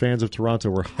words to the fans of Toronto.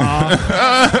 Were ha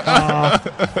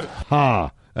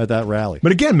at that rally.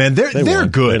 But again, man, they're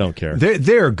good. They don't care.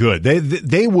 They're good.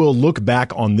 They will look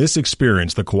back on this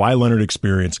experience, the Kawhi Leonard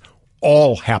experience,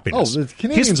 all happiness. Oh, the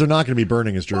Canadians are not going to be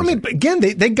burning his jersey. I mean, again,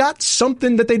 they got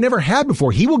something that they never had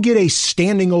before. He will get a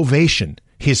standing ovation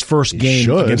his first game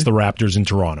against the Raptors in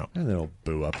Toronto. And they'll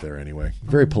boo up there anyway.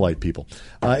 Very polite people.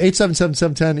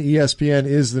 877-710-ESPN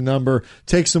is the number.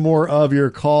 Take some more of your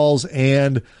calls.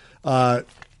 And the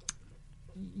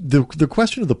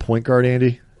question of the point guard,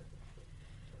 Andy,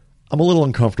 I'm a little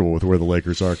uncomfortable with where the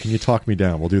Lakers are. Can you talk me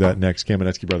down? We'll do that next.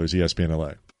 Kamenetzky Brothers, ESPN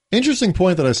LA. Interesting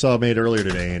point that I saw made earlier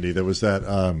today, Andy, that was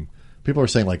that people are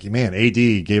saying, like, man,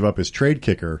 AD gave up his trade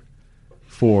kicker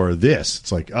for this.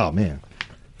 It's like, oh, man.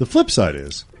 The flip side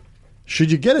is,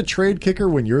 should you get a trade kicker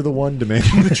when you're the one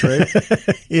demanding the trade?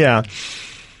 Yeah.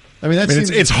 I mean,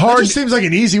 it's hard. It just seems like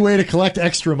an easy way to collect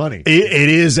extra money. It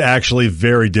is actually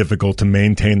very difficult to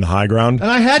maintain the high ground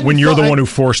and when you're the one who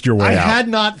forced your way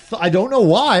out. I don't know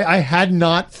why. I had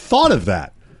not thought of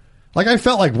that. Like, I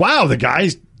felt like, wow, the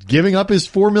guy's giving up his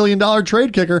 $4 million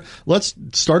trade kicker. Let's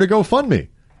start a GoFundMe.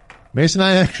 Mason and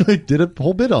I actually did a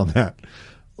whole bit on that.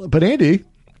 But Andy,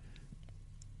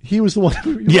 he was the one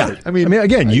who... Yeah. Right. I mean,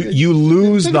 again, you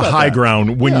lose the high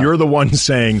ground when you're the one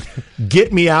saying,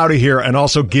 get me out of here and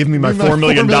also give me my $4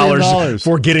 million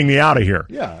for getting me out of here.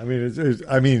 Yeah.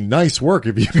 I mean, nice work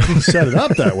if you can set it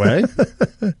up that way.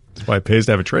 That's why it pays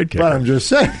to have a trade kicker. But I'm just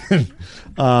saying,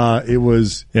 it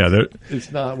was... Yeah.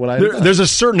 It's not what I... There's a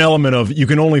certain element of you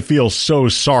can only feel so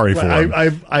sorry for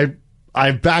him.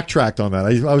 I backtracked on that.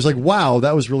 I was like, wow,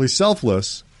 that was really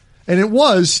selfless. And it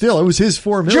was his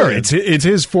 $4 million. Sure, it's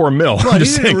his $4 million. But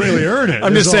he didn't really earn it.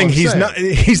 I'm just saying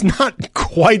he's not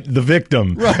quite the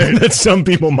victim that some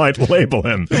people might label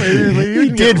him. He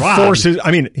did force his.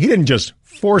 I mean, he didn't just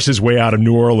force his way out of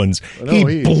New Orleans. No,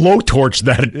 he blowtorched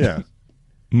that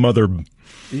mother.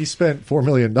 He spent $4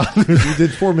 million. He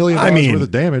did $4 million worth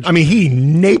of damage. I mean, he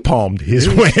napalmed his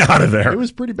way out of there. It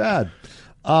was pretty bad.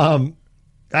 And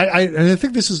I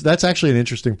think that's actually an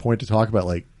interesting point to talk about.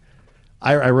 Like,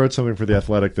 I wrote something for The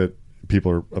Athletic that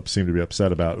people seem to be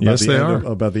upset about. Yes, they are.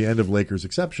 About the end of Lakers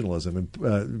exceptionalism.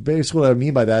 And basically what I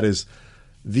mean by that is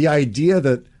the idea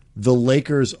that the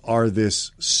Lakers are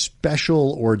this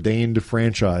special ordained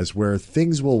franchise where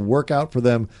things will work out for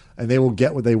them and they will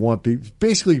get what they want,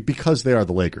 basically because they are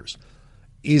the Lakers,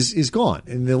 is gone.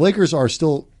 And the Lakers are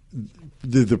still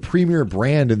the premier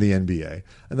brand in the NBA.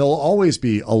 And there'll always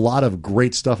be a lot of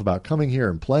great stuff about coming here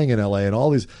and playing in LA and all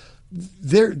these.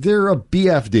 They're a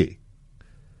BFD,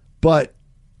 but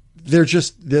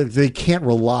they can't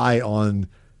rely on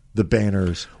the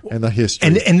banners and the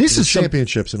history and this is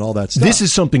championships and all that stuff. This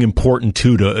is something important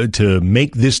too to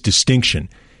make this distinction.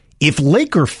 If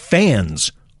Laker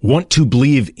fans want to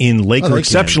believe in Laker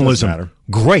exceptionalism,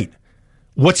 great.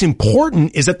 What's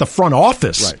important is that the front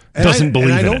office doesn't believe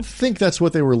in it. I don't think that's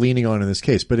what they were leaning on in this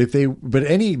case. But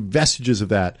any vestiges of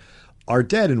that are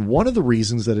dead. And one of the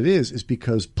reasons that it is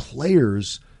because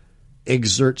players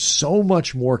exert so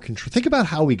much more control. Think about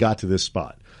how we got to this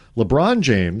spot. LeBron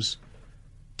James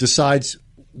decides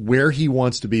where he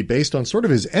wants to be based on sort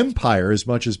of his empire as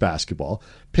much as basketball,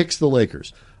 picks the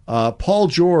Lakers. Paul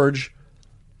George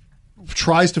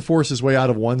tries to force his way out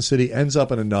of one city, ends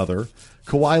up in another.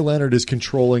 Kawhi Leonard is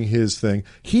controlling his thing.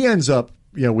 He ends up,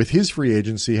 with his free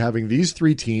agency, having these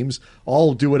three teams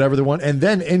all do whatever they want, and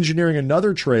then engineering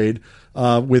another trade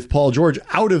with Paul George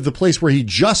out of the place where he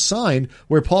just signed,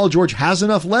 where Paul George has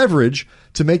enough leverage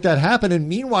to make that happen. And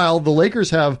meanwhile, the Lakers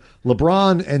have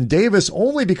LeBron and Davis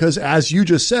only because, as you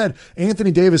just said,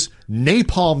 Anthony Davis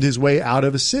napalmed his way out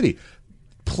of a city.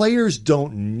 Players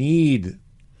don't need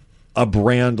a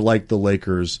brand like the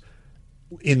Lakers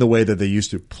in the way that they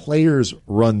used to. Players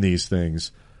run these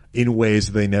things in ways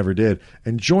that they never did.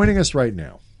 And joining us right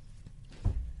now,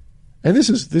 and this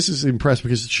is impressive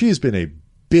because she has been a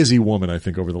busy woman, I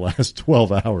think, over the last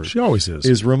 12 hours. She always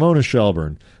is Ramona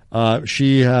Shelburne.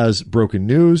 She has broken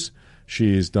news.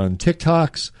 She's done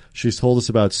TikToks. She's told us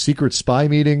about secret spy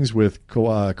meetings with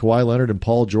Kawhi Leonard and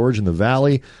Paul George in the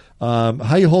Valley.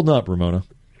 How you holding up, Ramona?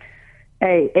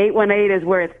 Hey, 818 is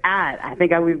where it's at. I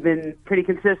think we've been pretty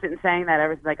consistent in saying that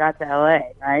ever since I got to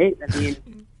L.A., right? I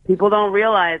mean, people don't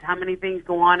realize how many things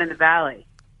go on in the Valley.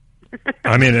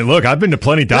 I mean, look, I've been to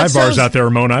plenty dive bars out there,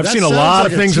 Ramona. I've seen a lot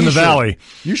of things in the Valley.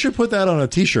 You should put that on a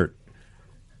T-shirt.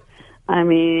 I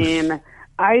mean,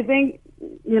 I think,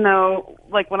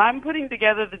 like when I'm putting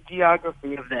together the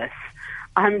geography of this,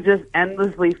 I'm just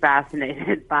endlessly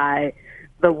fascinated by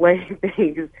the way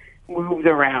things moved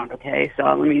around. Okay, so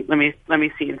let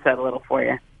me see and set a little for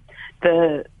you.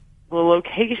 The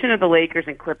location of the Lakers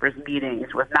and Clippers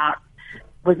meetings was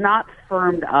not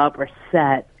firmed up or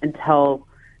set until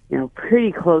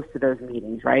pretty close to those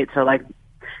meetings, right? So like,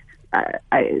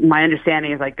 my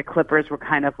understanding is like the Clippers were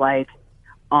kind of like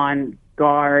on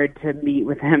guard to meet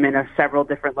with him in several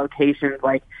different locations.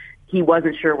 Like he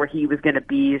wasn't sure where he was going to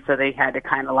be, so they had to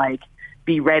kind of like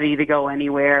be ready to go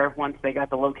anywhere once they got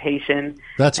the location.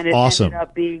 That's awesome.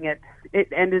 It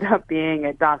ended up being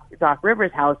at Doc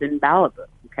Rivers' house in Malibu.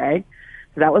 Okay,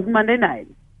 so that was Monday night.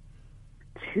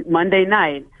 Monday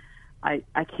night, I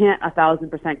can't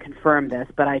 1,000% confirm this,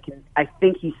 but I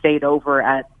think he stayed over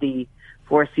at the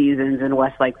Four Seasons in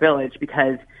Westlake Village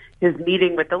because his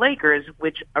meeting with the Lakers,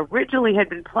 which originally had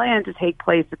been planned to take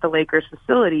place at the Lakers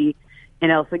facility in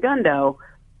El Segundo,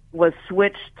 was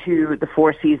switched to the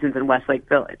Four Seasons in Westlake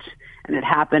Village, and it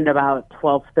happened about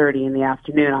 12:30 in the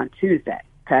afternoon on Tuesday.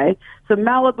 Okay, so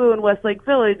Malibu and Westlake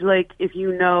Village, like if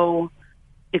you know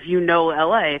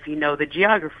LA, if you know the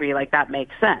geography, like that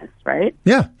makes sense, right?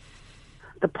 Yeah.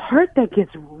 The part that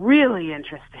gets really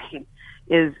interesting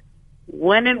is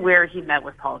when and where he met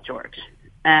with Paul George.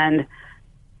 And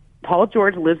Paul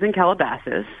George lives in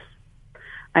Calabasas.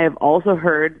 I have also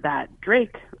heard that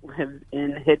Drake lives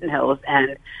in Hidden Hills,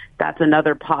 and that's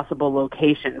another possible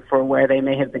location for where they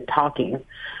may have been talking.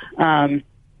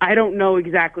 I don't know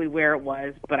exactly where it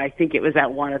was, but I think it was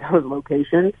at one of those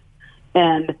locations.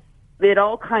 And it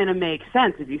all kind of makes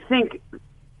sense if you think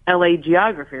LA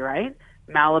geography, right?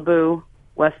 Malibu,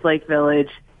 Westlake Village,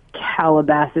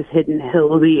 Calabasas, Hidden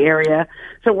Hills area.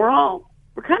 So we're all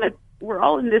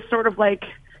in this sort of like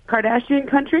Kardashian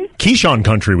country? Keyshawn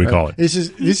country, we call it.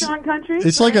 Keyshawn country?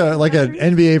 It's like an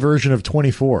NBA version of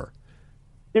 24.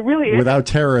 It really is. Without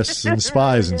terrorists and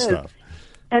spies and stuff.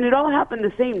 And it all happened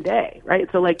the same day, right?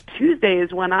 So like Tuesday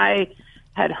is when I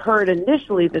had heard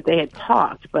initially that they had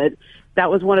talked, but that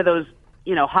was one of those,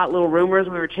 hot little rumors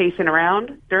we were chasing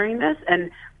around during this,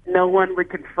 and no one would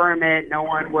confirm it. No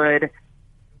one would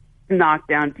knock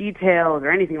down details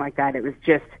or anything like that. It was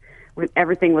just,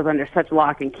 everything was under such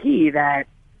lock and key that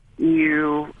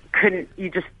you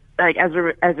just, like, as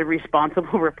a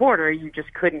responsible reporter, you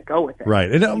just couldn't go with it.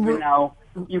 Right. And,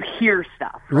 you hear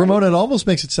stuff. Right? Ramona, it almost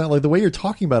makes it sound like, the way you're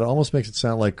talking about it almost makes it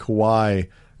sound like Kawhi,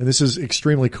 and this is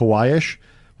extremely Kawhi-ish,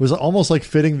 was almost like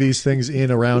fitting these things in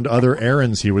around other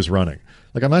errands he was running.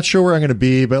 Like, I'm not sure where I'm going to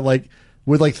be, but like,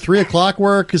 would like 3 o'clock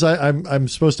work? Because I'm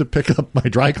supposed to pick up my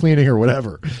dry cleaning or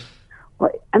whatever.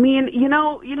 Well, I mean,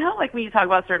 like when you talk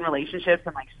about certain relationships,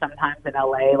 and like sometimes in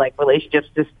LA, like relationships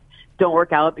just don't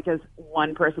work out because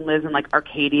one person lives in like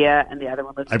Arcadia and the other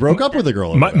one lives. I broke up with a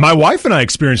girl. My wife and I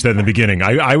experienced that in the begining.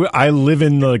 I live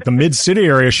in like the mid city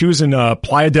area. She was in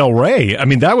Playa del Rey. I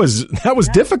mean, that was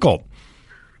difficult.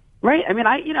 Right. I mean,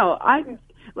 I'm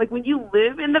like, when you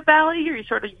live in the valley, you're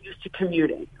sort of used to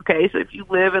commuting. Okay. So if you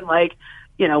live in like,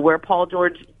 where Paul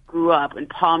George grew up in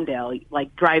Palmdale,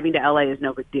 like driving to LA is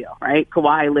no big deal, right?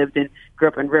 Kawhi grew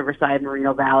up in Riverside,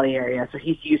 Moreno Valley area. So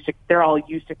they're all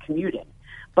used to commuting.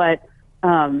 But,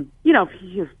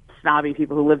 you snobby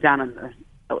people who live down on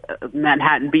the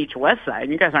Manhattan Beach West Side,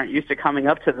 you guys aren't used to coming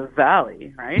up to the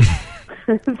valley, right?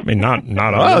 I mean, not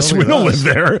us. We don't live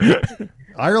there.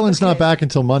 Ireland's not back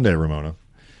until Monday, Ramona.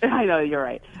 I know, you're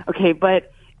right. Okay,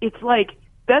 but it's like,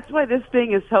 that's why this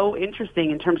thing is so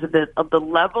interesting in terms of the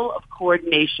level of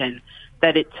coordination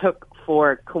that it took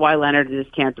for Kawhi Leonard and his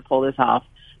camp to pull this off.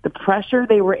 The pressure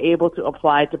they were able to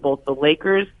apply to both the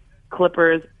Lakers,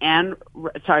 Clippers,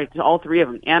 to all three of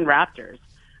them, and Raptors.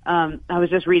 I was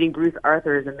just reading Bruce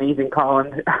Arthur's amazing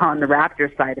column on the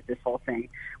Raptors side of this whole thing,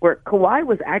 where Kawhi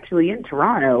was actually in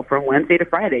Toronto from Wednesday to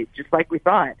Friday, just like we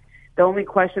thought. The only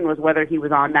question was whether he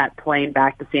was on that plane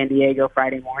back to San Diego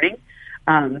Friday morning.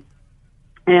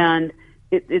 And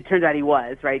it turns out he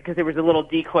was, right? Because there was a little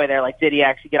decoy there, like, did he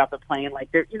actually get off the plane?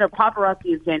 Like, paparazzi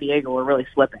in San Diego were really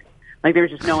slipping. Like, there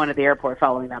was just no one at the airport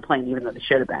following that plane, even though they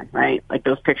should have been, right? Like,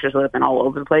 those pictures would have been all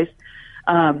over the place.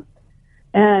 And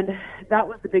that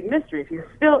was the big mystery. If he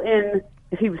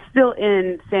was still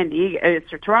in San Diego,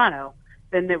 or Toronto,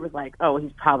 then it was like, oh,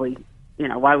 he's probably,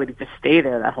 why would he just stay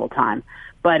there that whole time?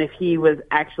 But if he was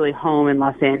actually home in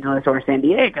Los Angeles or San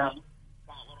Diego,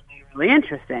 that would be really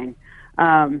interesting.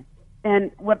 And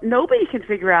what nobody can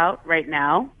figure out right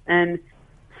now, and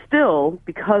still,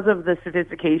 because of the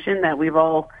sophistication that we've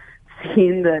all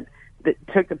seen that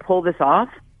took to pull this off,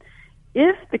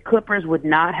 if the Clippers would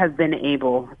not have been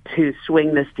able to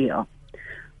swing this deal,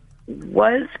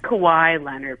 was Kawhi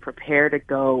Leonard prepared to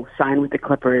go sign with the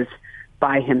Clippers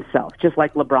by himself, just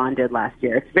like LeBron did last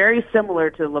year? It's very similar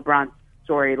to LeBron's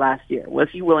story last year. Was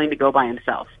he willing to go by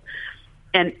himself?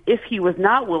 And if he was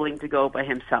not willing to go by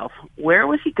himself, where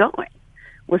was he going?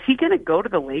 Was he going to go to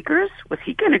the Lakers? Was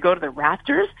he going to go to the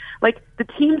Raptors? Like, the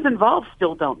teams involved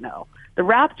still don't know. The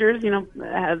Raptors,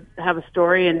 have a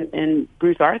story in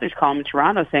Bruce Arthur's column in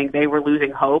Toronto saying they were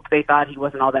losing hope. They thought he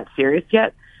wasn't all that serious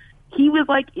yet. He was,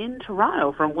 like, in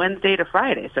Toronto from Wednesday to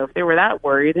Friday. So if they were that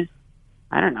worried,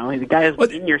 I don't know. The guy is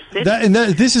in your city.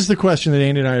 This is the question that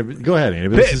Andy and I... Go ahead, Andy.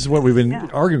 But this is what we've been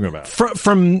arguing about.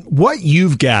 From what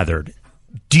you've gathered,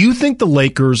 do you think the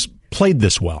Lakers played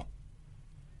this well?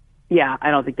 Yeah,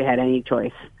 I don't think they had any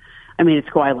choice. I mean, it's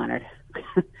Kawhi Leonard,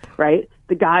 right?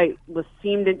 The guy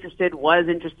seemed interested, was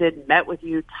interested, met with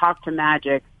you, talked to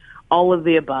Magic, all of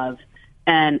the above.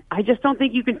 And I just don't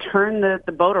think you can turn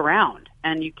the boat around.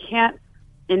 And you can't,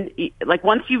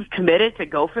 once you've committed to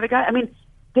go for the guy, I mean,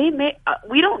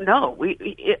 we don't know.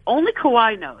 Only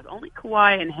Kawhi knows. Only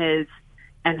Kawhi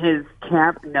and his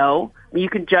camp know. I mean, you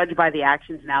can judge by the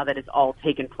actions now that it's all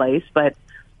taken place, but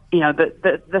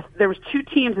there was two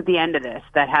teams at the end of this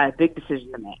that had a big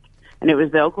decision to make, and it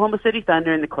was the Oklahoma City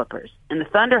Thunder and the Clippers. And the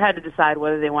Thunder had to decide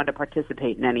whether they wanted to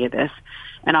participate in any of this.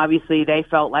 And obviously, they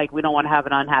felt like, we don't want to have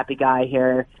an unhappy guy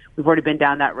here. We've already been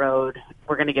down that road.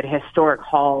 We're going to get a historic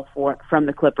haul from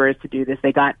the Clippers to do this.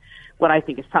 They got what I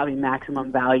think is probably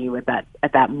maximum value at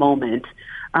that moment.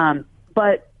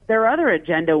 But their other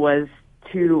agenda was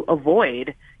to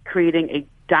avoid creating a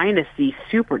dynasty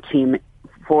super team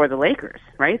for the Lakers,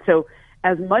 right? So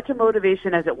as much a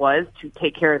motivation as it was to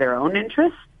take care of their own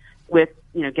interests with,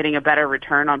 getting a better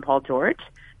return on Paul George,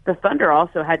 the Thunder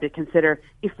also had to consider,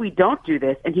 if we don't do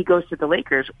this and he goes to the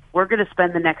Lakers, we're going to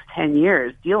spend the next 10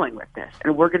 years dealing with this,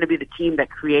 and we're going to be the team that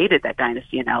created that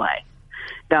dynasty in LA.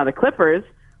 Now, the Clippers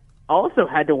also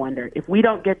had to wonder, if we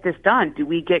don't get this done, do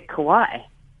we get Kawhi?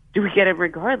 Do we get him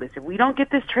regardless? If we don't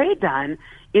get this trade done,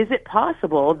 is it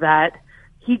possible that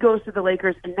he goes to the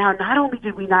Lakers, and now not only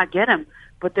did we not get him,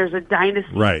 but there's a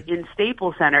dynasty in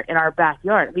Staples Center in our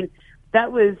backyard? I mean,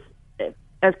 that was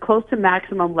as close to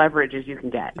maximum leverage as you can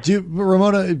get.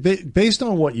 Ramona, based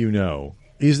on what you know,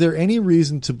 is there any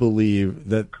reason to believe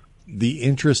that the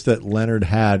interest that Leonard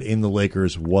had in the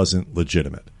Lakers wasn't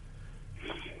legitimate?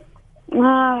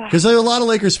 Because there are a lot of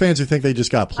Lakers fans who think they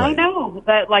just got played. I know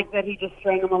that he just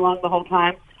string them along the whole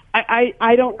time.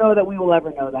 I don't know that we will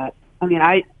ever know that. I mean,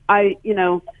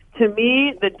 to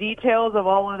me, the details of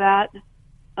all of that,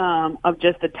 of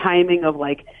just the timing of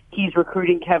he's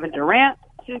recruiting Kevin Durant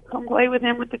to come play with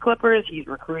him with the Clippers. He's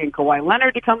recruiting Kawhi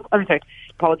Leonard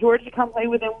Paul George to come play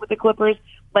with him with the Clippers.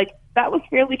 That was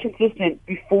fairly consistent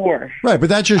before. Right, but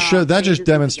that just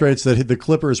demonstrates that the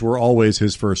Clippers were always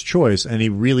his first choice, and he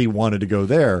really wanted to go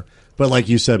there. But like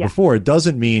you said before, it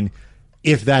doesn't mean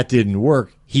if that didn't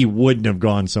work, he wouldn't have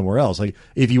gone somewhere else.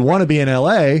 If you want to be in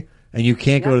LA and you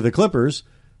can't go to the Clippers,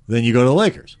 then you go to the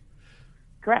Lakers.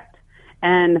 Correct.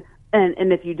 And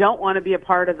if you don't want to be a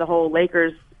part of the whole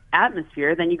Lakers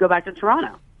atmosphere, then you go back to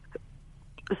Toronto.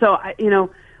 So,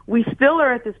 we still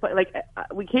are at this point.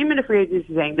 We came into free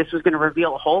agency saying this was going to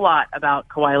reveal a whole lot about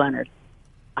Kawhi Leonard.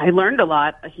 I learned a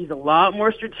lot. He's a lot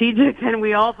more strategic than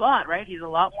we all thought, right? He's a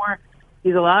lot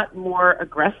more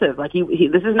aggressive.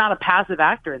 This is not a passive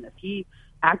actor in this. He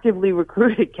actively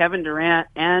recruited Kevin Durant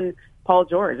and Paul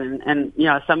George. And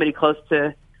somebody close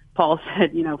to Paul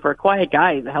said, for a quiet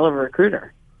guy, he's a hell of a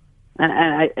recruiter. And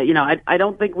I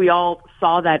don't think we all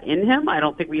saw that in him. I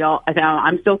don't think we all.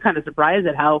 I'm still kind of surprised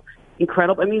at how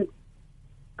incredible. I mean,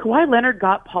 Kawhi Leonard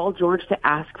got Paul George to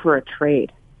ask for a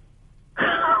trade.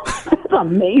 That's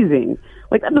amazing.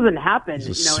 That doesn't happen, in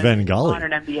the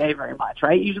modern NBA very much,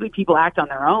 right? Usually people act on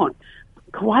their own.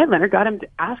 Kawhi Leonard got him to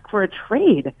ask for a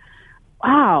trade.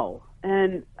 Wow.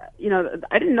 And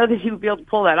I didn't know that he would be able to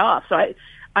pull that off. So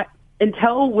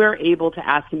until we're able to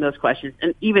ask him those questions,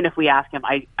 and even if we ask him,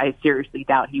 I seriously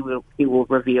doubt he will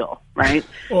reveal, right?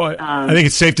 Well, I think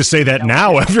it's safe to say that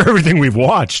now after everything we've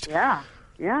watched. Yeah.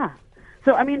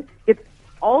 So, I mean,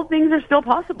 all things are still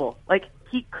possible.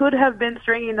 He could have been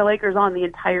stringing the Lakers on the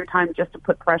entire time just to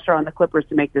put pressure on the Clippers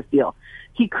to make this deal.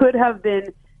 He could have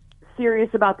been serious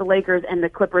about the Lakers, and the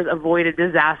Clippers avoided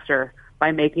disaster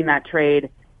by making that trade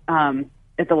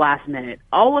at the last minute.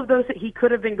 All of those, he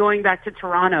could have been going back to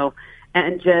Toronto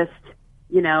and just,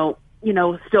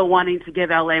 still wanting to give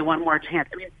LA one more chance.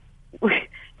 I mean,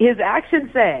 his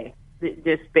actions say,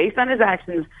 just based on his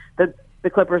actions, that the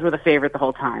Clippers were the favorite the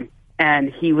whole time,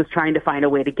 and he was trying to find a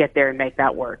way to get there and make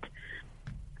that work.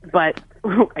 But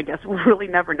I guess we'll really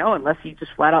never know unless he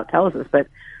just flat out tells us. But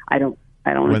I don't.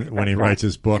 When he writes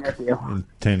his book in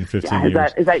 10, 15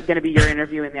 years. Is that going to be your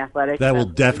interview in The Athletic? That will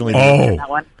definitely be that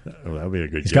one. That'll be a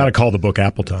good He's got to call the book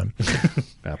Apple Time.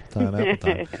 Apple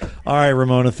Time. All right,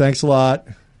 Ramona, thanks a lot.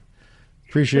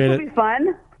 Appreciate it. This will be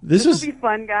fun. This will be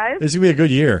fun, guys. This will be a good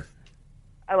year.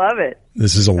 I love it.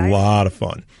 This is a lot of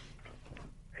fun.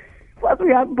 Plus,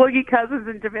 we have Boogie Cousins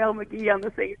and JaVale McGee on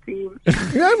the same team.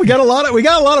 Yeah, we got a lot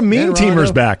of mean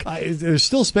teamers back. There's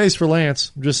still space for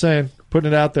Lance. I'm just saying,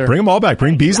 putting it out there. Bring them all back.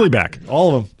 Bring Beasley back.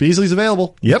 All of them. Beasley's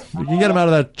available. Yep. You can get him out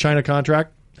of that China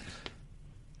contract.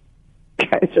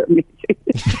 Guys are amazing.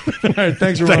 All right,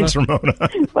 thanks, Ramona. Thanks, Ramona.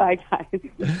 Bye, guys.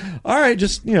 All right,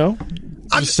 just saying.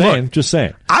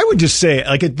 I would just say,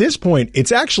 at this point,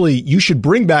 it's actually, you should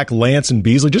bring back Lance and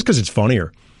Beasley just because it's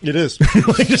funnier. It is.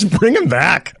 Just bring him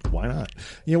back. Why not?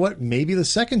 You know what? Maybe the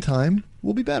second time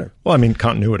will be better. Well, I mean,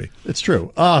 continuity. It's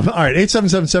true. All right,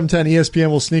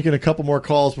 877-710-ESPN. We'll sneak in a couple more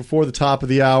calls before the top of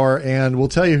the hour, and we'll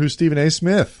tell you who Stephen A.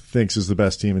 Smith thinks is the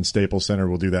best team in Staples Center.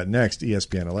 We'll do that next,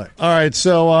 ESPN LA. All right,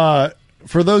 so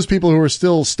for those people who are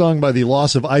still stung by the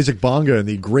loss of Isaac Bonga in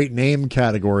the great name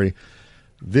category,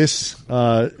 this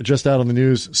just out on the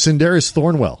news, Sindarius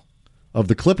Thornwell of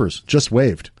the Clippers just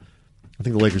waived. I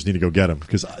think the Lakers need to go get him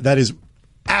because that is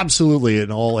absolutely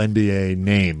an all-NBA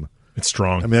name. It's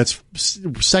strong. I mean, that's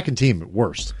second team at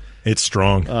worst. It's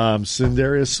strong.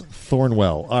 Sindarius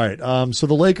Thornwell. All right, so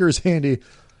the Lakers, Handy,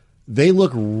 they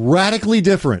look radically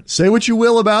different. Say what you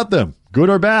will about them, good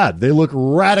or bad. They look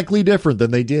radically different than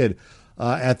they did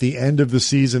at the end of the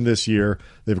season this year.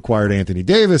 They've acquired Antohny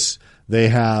Davis. They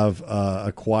have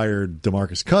acquired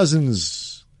DeMarcus Cousins.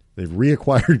 They've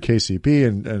reacquired KCP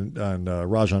and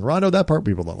Rajon Rondo. That part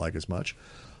people don't like as much.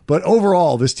 But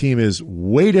overall, this team is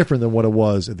way different than what it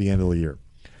was at the end of the year.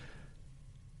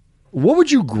 What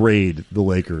would you grade the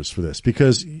Lakers for this?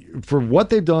 Because for what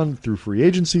they've done through free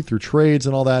agency, through trades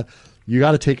and all that, you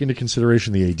got to take into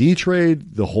consideration the AD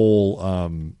trade, the whole,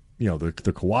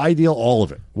 the Kawhi deal, all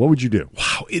of it. What would you do?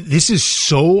 Wow, this is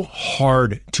so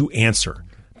hard to answer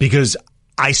because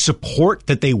I support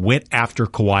that they went after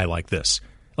Kawhi like this.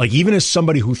 Like, even as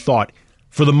somebody who thought,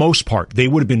 for the most part, they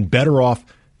would have been better off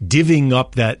divvying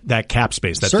up that cap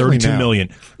space, that Certainly $32 now. million.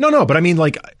 No, but I mean,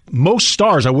 like, most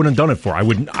stars I wouldn't have done it for. I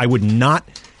would not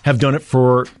have done it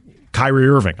for Kyrie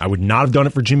Irving. I would not have done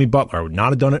it for Jimmy Butler. I would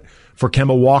not have done it for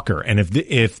Kemba Walker. And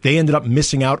if they ended up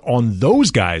missing out on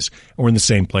those guys or in the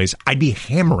same place, I'd be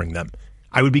hammering them.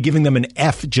 I would be giving them an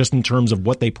F just in terms of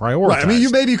what they prioritize. Right. I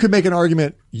mean, maybe you could make an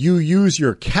argument. You use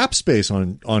your cap space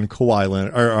on Kawhi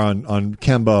Leonard or on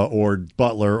Kemba or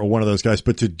Butler or one of those guys,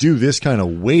 but to do this kind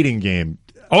of waiting game.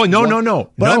 Oh,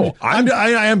 no. But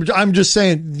I'm just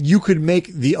saying you could make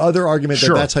the other argument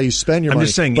that that's how you spend your money. I'm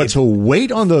just saying, but to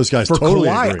wait on those guys, for totally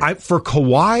Kawhi, agree. for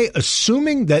Kawhi,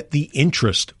 assuming that the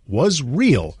interest was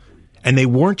real and they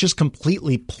weren't just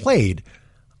completely played,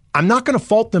 I'm not going to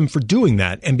fault them for doing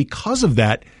that. And because of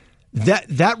that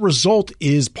result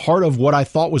is part of what I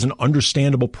thought was an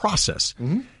understandable process.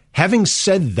 Mm-hmm. Having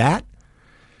said that,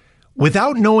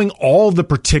 without knowing all the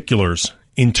particulars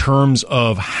in terms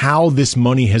of how this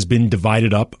money has been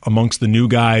divided up amongst the new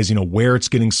guys, where it's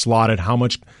getting slotted, how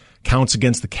much counts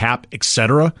against the cap,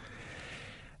 etc.,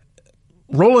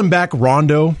 rolling back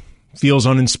Rondo feels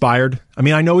uninspired. I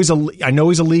mean, I know he's a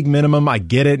league minimum. I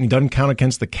get it, and he doesn't count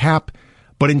against the cap.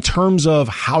 But in terms of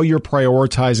how you're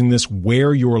prioritizing this,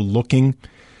 where you're looking,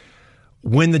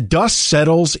 when the dust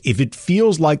settles, if it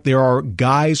feels like there are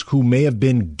guys who may have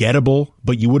been gettable,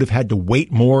 but you would have had to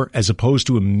wait more as opposed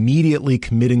to immediately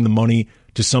committing the money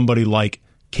to somebody like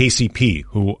KCP,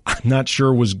 who I'm not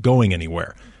sure was going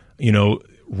anywhere.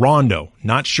 Rondo,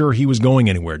 not sure he was going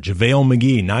anywhere. JaVale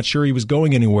McGee, not sure he was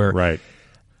going anywhere. Right.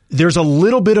 There's a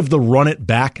little bit of the run it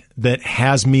back that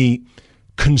has me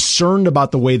concerned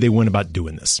about the way they went about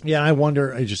doing this. Yeah, I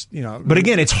wonder. But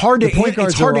again, it's hard to.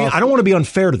 It's hard to. I don't want to be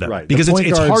unfair to them, right? Because the point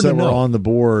it's guards hard to that know. were on the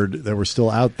board that were still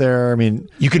out there. I mean,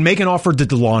 you can make an offer to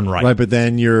DeLon Wright, right? But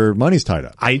then your money's tied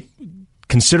up.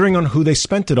 Considering on who they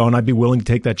spent it on, I'd be willing to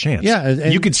take that chance. Yeah,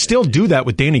 and you could still do that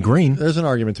with Danny Green. There's an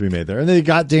argument to be made there, and they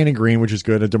got Danny Green, which is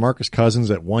good. And DeMarcus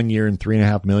Cousins at 1 year and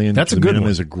 $3.5 million. That's a good one.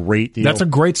 Is a great deal. That's a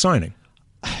great signing.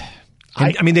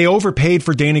 I mean, they overpaid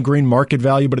for Danny Green market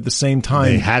value, but at the same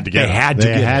time, they had to get him.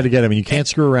 They had to get him, and you can't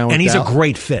screw around with And he's a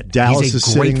great fit. Dallas is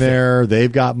sitting there.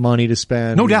 They've got money to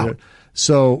spend. No doubt.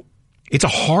 So it's a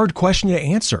hard question to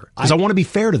answer because I want to be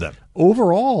fair to them.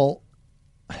 Overall,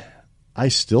 I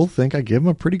still think I give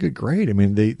them a pretty good grade. I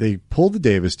mean, they pulled the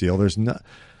Davis deal. There's not,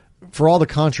 for all the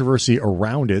controversy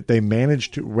around it, they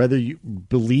managed to, whether you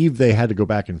believe they had to go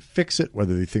back and fix it,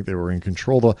 whether they think they were in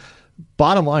control. The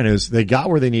bottom line is they got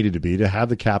where they needed to be to have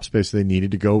the cap space they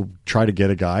needed to go try to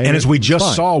get a guy. And as we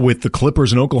just saw with the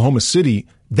Clippers in Oklahoma City,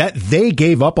 that they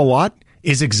gave up a lot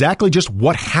is exactly just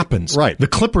what happens. Right. The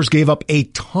Clippers gave up a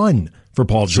ton for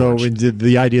Paul George. So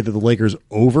the idea that the Lakers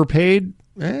overpaid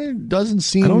doesn't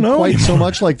seem quite so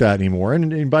much like that anymore.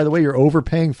 And by the way, you're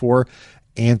overpaying for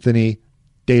Anthony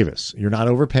Davis. You're not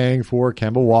overpaying for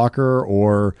Kemba Walker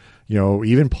or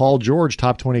even Paul George,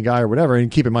 top 20 guy or whatever.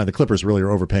 And keep in mind, the Clippers really are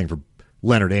overpaying for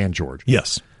Leonard and George.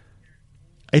 Yes.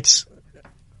 I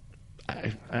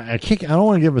can't. I don't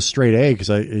want to give him a straight A because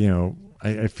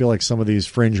I feel like some of these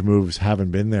fringe moves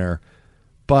haven't been there.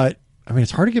 But I mean,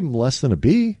 it's hard to give him less than a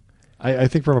B. I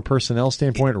think from a personnel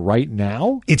standpoint, right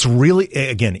now, it's really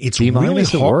really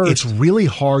hard. It's really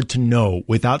hard to know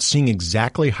without seeing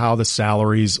exactly how the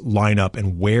salaries line up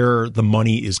and where the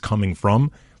money is coming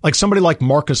from. Like somebody like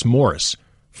Marcus Morris,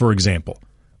 for example,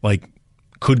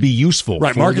 could be useful.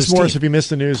 Right, for Marcus Morris. team. If you missed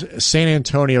the news, San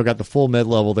Antonio got the full mid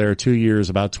level there, 2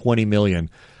 years, about $20 million.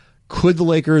 Do the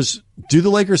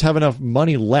Lakers have enough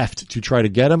money left to try to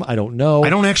get him? I don't know. I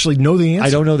don't actually know the answer. I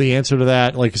don't know the answer to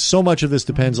that. So much of this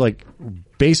depends,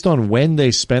 based on when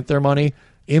they spent their money,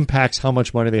 impacts how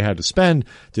much money they had to spend.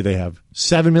 Do they have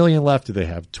 $7 million left? Do they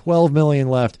have $12 million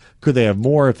left? Could they have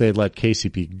more if they'd let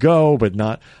KCP go, but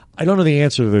not? I don't know the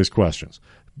answer to those questions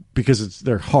because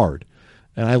they're hard,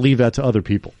 and I leave that to other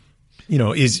people.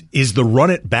 Is the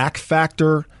run it back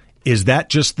factor? Is that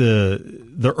just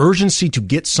the urgency to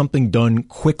get something done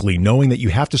quickly, knowing that you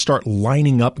have to start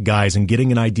lining up guys and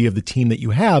getting an idea of the team that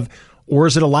you have, or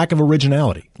is it a lack of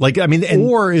originality?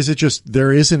 Or is it just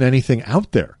there isn't anything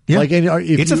out there? Yeah,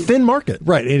 it's a thin market,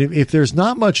 right? And if there's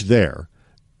not much there,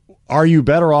 are you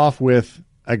better off with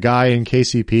a guy in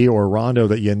KCP or Rondo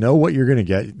that you know what you're going to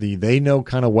get. They know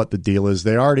kind of what the deal is.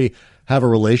 They already have a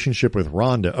relationship with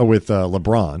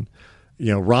LeBron.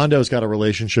 You know, Rondo's got a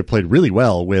relationship, played really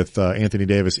well with Anthony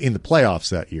Davis in the playoffs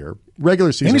that year.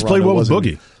 Regular season, and he's played well with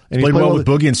Boogie. And played well with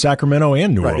Boogie in Sacramento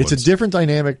and New Orleans. It's a different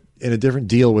dynamic and a different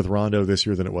deal with Rondo this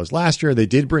year than it was last year. They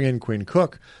did bring in Quinn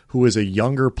Cook, who is a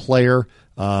younger player,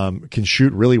 can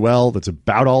shoot really well. That's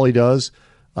about all he does.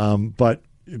 But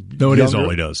no, it is all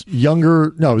he does. I was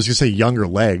going to say younger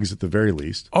legs at the very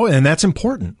least. Oh, and that's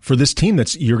important for this team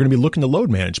you're going to be looking to load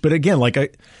manage. But again, like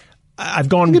I've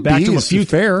gone back to him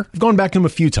I've gone back to him a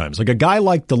few times. Like a guy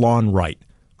like DeLon Wright,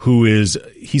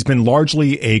 he's been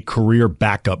largely a career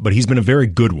backup, but he's been a very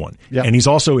good one. Yep. And he's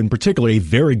also, in particular, a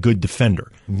very good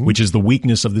defender, which is the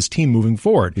weakness of this team moving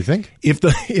forward. You think? If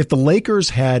the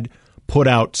Lakers had put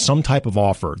out some type of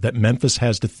offer that Memphis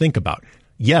has to think about,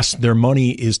 yes, their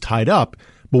money is tied up,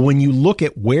 but when you look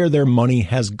at where their money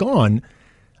has gone,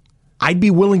 I'd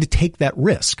be willing to take that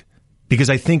risk because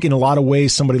I think in a lot of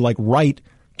ways somebody like Wright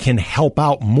can help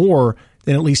out more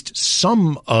than at least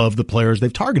some of the players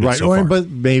they've targeted so far. But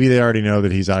maybe they already know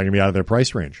that he's not going to be out of their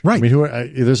price range. Right. I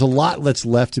mean, there's a lot that's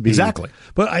left to be. Exactly.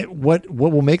 But what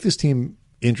will make this team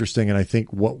interesting, and I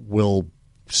think what will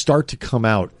start to come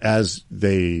out as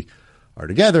they are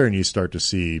together and you start to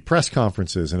see press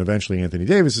conferences and eventually Anthony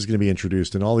Davis is going to be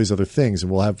introduced and all these other things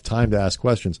and we'll have time to ask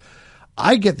questions.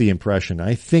 I get the impression,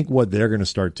 I think what they're going to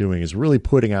start doing is really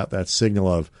putting out that signal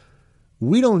of,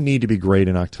 we don't need to be great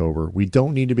in October. We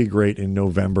don't need to be great in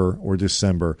November or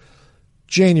December.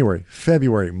 January,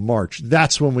 February, March,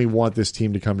 that's when we want this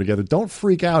team to come together. Don't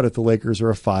freak out if the Lakers are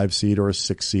a 5 seed or a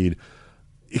 6 seed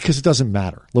because it doesn't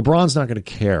matter. LeBron's not going to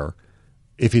care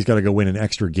if he's got to go win an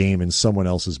extra game in someone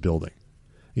else's building.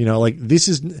 You know, like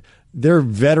they're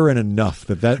veteran enough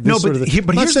that I'm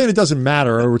not saying it doesn't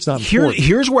matter or it's not important.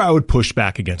 Here's where I would push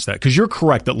back against that because you're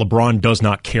correct that LeBron does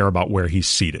not care about where he's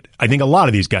seated. I think a lot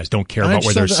of these guys don't care about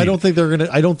where they're seated. I don't think they're going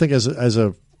to. I don't think as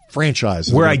a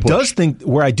franchise. Where I do think it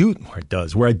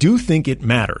matters. Where I do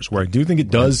think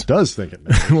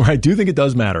it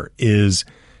does matter is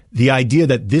the idea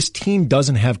that this team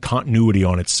doesn't have continuity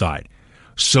on its side.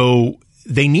 So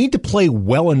they need to play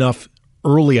well enough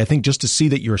early, I think, just to see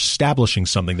that you're establishing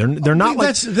something. They're not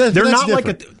like they're not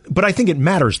different. But I think it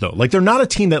matters though. Like they're not a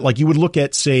team that like you would look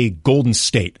at, say, Golden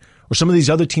State or some of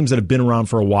these other teams that have been around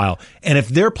for a while. And if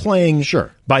they're playing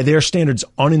by their standards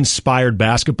uninspired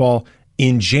basketball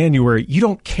in January, you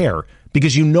don't care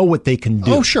because you know what they can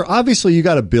do. Oh, sure. Obviously, you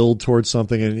got to build towards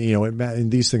something, and you know,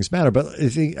 and these things matter. But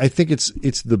I think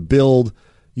it's the build.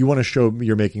 You want to show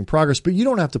you're making progress, but you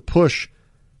don't have to push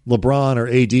LeBron or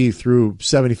AD through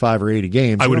 75 or 80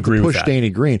 games. I would agree with that. Push Danny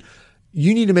Green.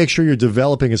 You need to make sure you're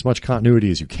developing as much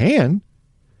continuity as you can.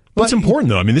 But it's important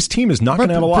though. I mean, this team is not going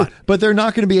to have a lot. But they're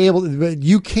not going to be able to. But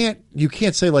you can't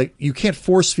say like you can't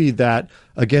force feed that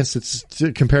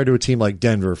against compared to a team like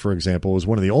Denver, for example, is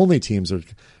one of the only teams that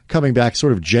are coming back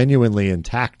sort of genuinely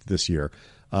intact this year.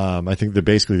 I think that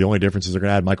basically the only difference is they're going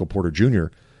to add Michael Porter Jr.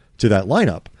 to that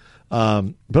lineup.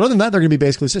 But other than that, they're going to be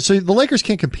basically so the Lakers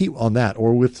can't compete on that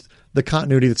or with the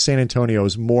continuity that San Antonio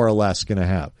is more or less going to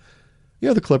have. You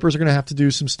know, the Clippers are going to have to do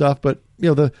some stuff, but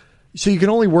you know so you can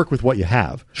only work with what you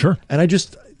have. Sure. And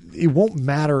it won't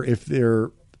matter if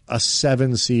they're a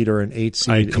 7 seed or an 8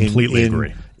 seed. I completely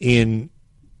agree. In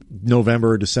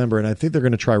November or December, and I think they're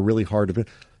going to try really hard to.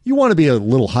 You want to be a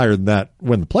little higher than that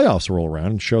when the playoffs roll around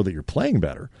and show that you're playing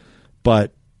better,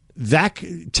 but that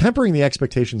tempering the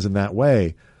expectations in that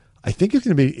way, I think it's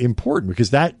going to be important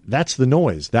because that's the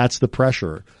noise, that's the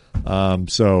pressure.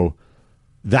 So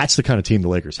that's the kind of team the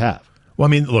Lakers have. Well, I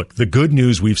mean, look, the good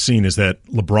news we've seen is that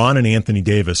LeBron and Anthony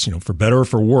Davis, you know, for better or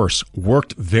for worse,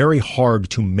 worked very hard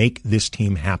to make this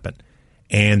team happen.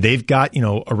 And they've got, you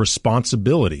know, a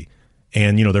responsibility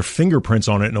and, you know, their fingerprints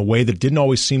on it in a way that didn't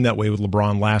always seem that way with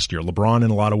LeBron last year. LeBron,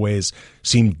 in a lot of ways,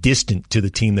 seemed distant to the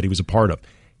team that he was a part of.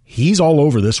 He's all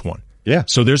over this one. Yeah.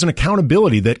 So there's an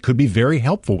accountability that could be very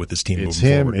helpful with this team it's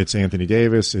moving him, forward. It's Anthony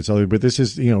Davis, it's other, but this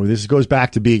is, you know, this goes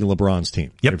back to being LeBron's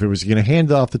team. Yep. If it was going to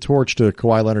hand off the torch to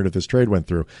Kawhi Leonard if this trade went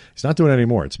through, he's not doing it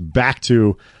anymore. It's back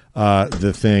to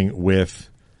the thing with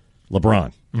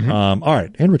LeBron. Mm-hmm. All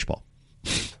right, and Rich Paul.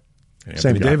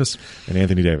 Anthony Davis. And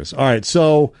Anthony Davis. All right,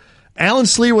 so Alan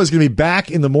Sliwa is going to be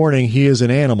back in the morning. He is an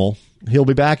animal. He'll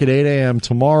be back at 8 a.m.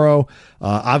 tomorrow.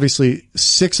 Obviously,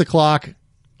 6 o'clock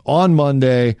on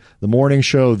Monday, the morning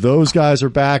show. Those guys are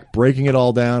back, breaking it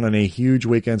all down on a huge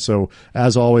weekend. So,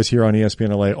 as always, here on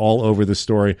ESPN LA, all over this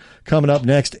story. Coming up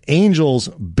next, Angels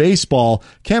baseball,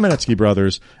 Kamenetzky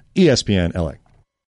brothers, ESPN LA.